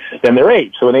taller than their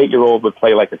age. So an 8-year-old would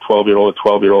play like a 12-year-old. A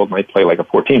 12-year-old might play like a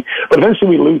 14. But eventually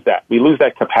we lose that. We lose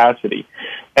that capacity.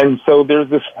 And so there's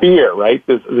this fear, right?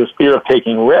 This fear of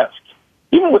taking risks.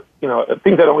 Even with,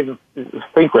 things I don't even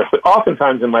think risks. But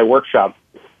oftentimes in my workshops,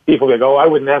 people go, I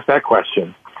wouldn't ask that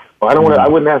question. Well, I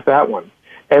wouldn't ask that one.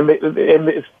 And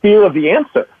it's fear of the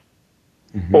answer.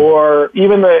 Mm-hmm. Or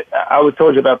even I was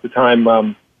told you about the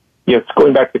time, it's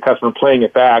going back to the customer playing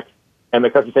it back, and the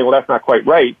customer saying, well, that's not quite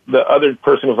right. The other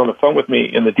person was on the phone with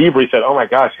me in the debrief said, oh my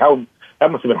gosh,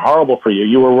 that must have been horrible for you.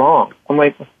 You were wrong. I'm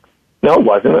like, no, it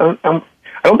wasn't. I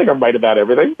don't think I'm right about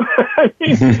everything. I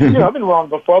mean, I've been wrong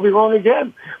before. I'll be wrong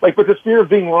again. But this fear of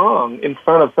being wrong in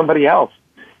front of somebody else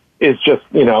is just,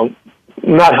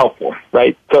 not helpful,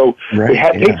 right? So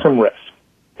take some risks.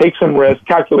 Take some risk,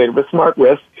 calculated risk, smart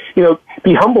risk.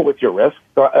 Be humble with your risk.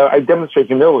 So I demonstrate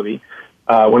humility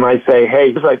when I say,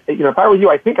 hey, if I were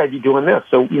you, I think I'd be doing this.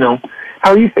 So,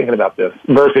 how are you thinking about this?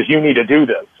 Versus you need to do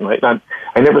this, right? I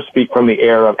never speak from the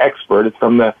air of expert. It's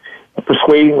from the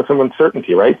persuading with some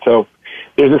uncertainty, right? So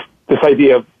there's this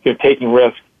idea of taking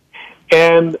risk.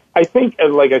 And I think,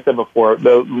 like I said before,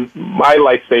 my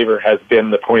lifesaver has been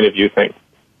the point of view thing.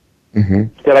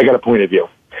 Mm-hmm. That I got a point of view.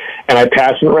 And I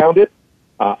passion around it.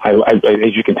 I,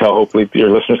 as you can tell, hopefully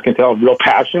your listeners can tell, real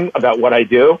passion about what I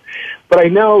do. But I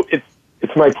know it's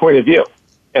my point of view.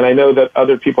 And I know that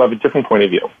other people have a different point of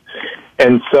view.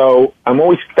 And so I'm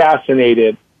always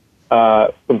fascinated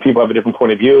when people have a different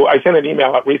point of view. I sent an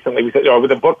email out recently. We said, with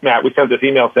the book, Matt, we sent this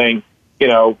email saying,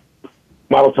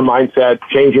 model to mindset,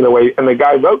 changing the way. And the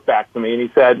guy wrote back to me and he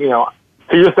said, so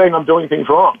you're saying I'm doing things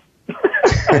wrong.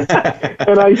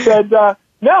 And I said,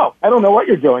 no, I don't know what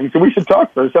you're doing, so we should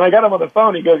talk first. And I got him on the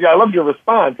phone. He goes, I loved your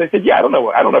response. I said, I don't know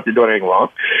if you're doing anything wrong.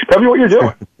 Tell me what you're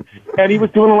doing. And he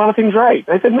was doing a lot of things right.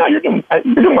 I said, no, you're doing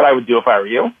what I would do if I were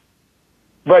you.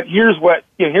 But here's what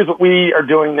we are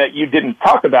doing that you didn't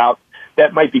talk about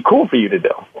that might be cool for you to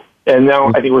do. And now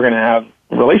I think we're going to have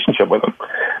a relationship with him.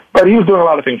 But he was doing a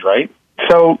lot of things right.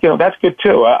 So, that's good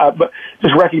too. But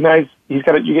just recognize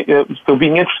so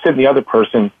being interested in the other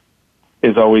person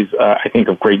is always, I think,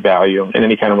 of great value in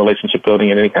any kind of relationship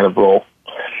building, in any kind of role.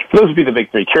 So those would be the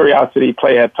big 3: curiosity,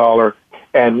 play ahead taller,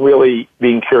 and really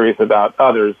being curious about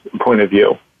others' point of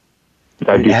view.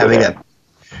 Having that.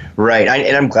 Right.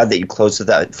 And I'm glad that you closed with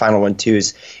that final one, too,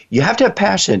 is you have to have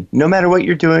passion. No matter what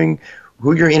you're doing,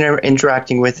 who you're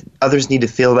interacting with, others need to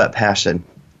feel that passion.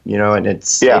 And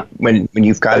it's when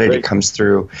you've got it comes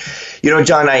through.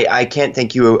 John, I can't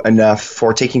thank you enough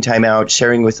for taking time out,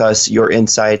 sharing with us your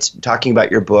insights, talking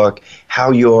about your book, how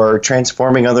you're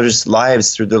transforming others'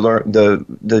 lives through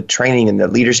the training and the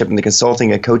leadership and the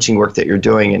consulting and coaching work that you're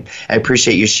doing. And I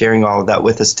appreciate you sharing all of that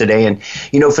with us today. And,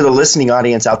 for the listening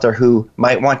audience out there who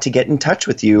might want to get in touch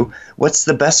with you, what's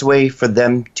the best way for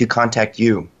them to contact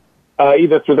you?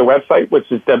 Either through the website,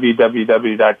 which is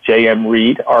www.jmreid,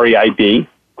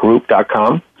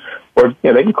 group.com, or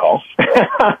they can call.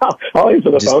 I'll answer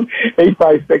the phone,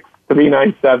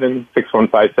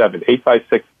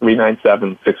 856-397-6157,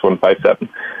 856-397-6157.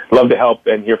 Love to help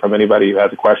and hear from anybody who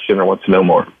has a question or wants to know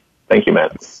more. Thank you,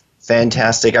 Matt.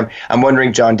 Fantastic. I'm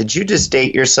wondering, John, did you just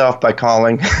date yourself by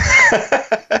calling? Yes,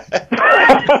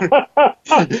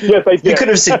 I did. You could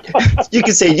have said, you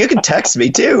could say, you can text me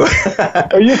too.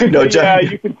 Or you can,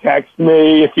 you can text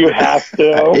me if you have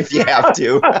to. If you have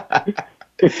to.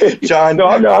 John. No,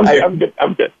 I'm good.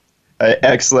 I'm good.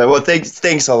 Excellent. Well,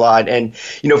 thanks a lot. And,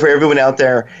 for everyone out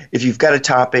there, if you've got a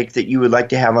topic that you would like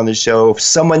to have on the show,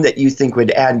 someone that you think would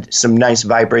add some nice,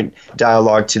 vibrant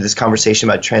dialogue to this conversation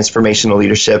about transformational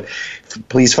leadership,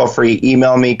 please feel free,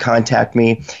 email me, contact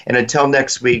me. And until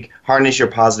next week, harness your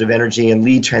positive energy and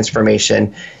lead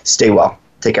transformation. Stay well.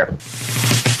 Take care.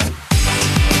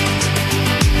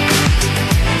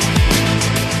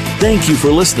 Thank you for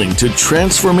listening to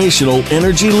Transformational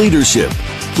Energy Leadership.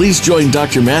 Please join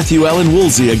Dr. Matthew Allen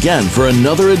Woolsey again for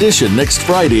another edition next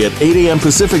Friday at 8 a.m.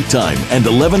 Pacific Time and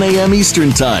 11 a.m. Eastern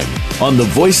Time on the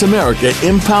Voice America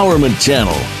Empowerment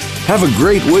Channel. Have a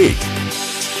great week.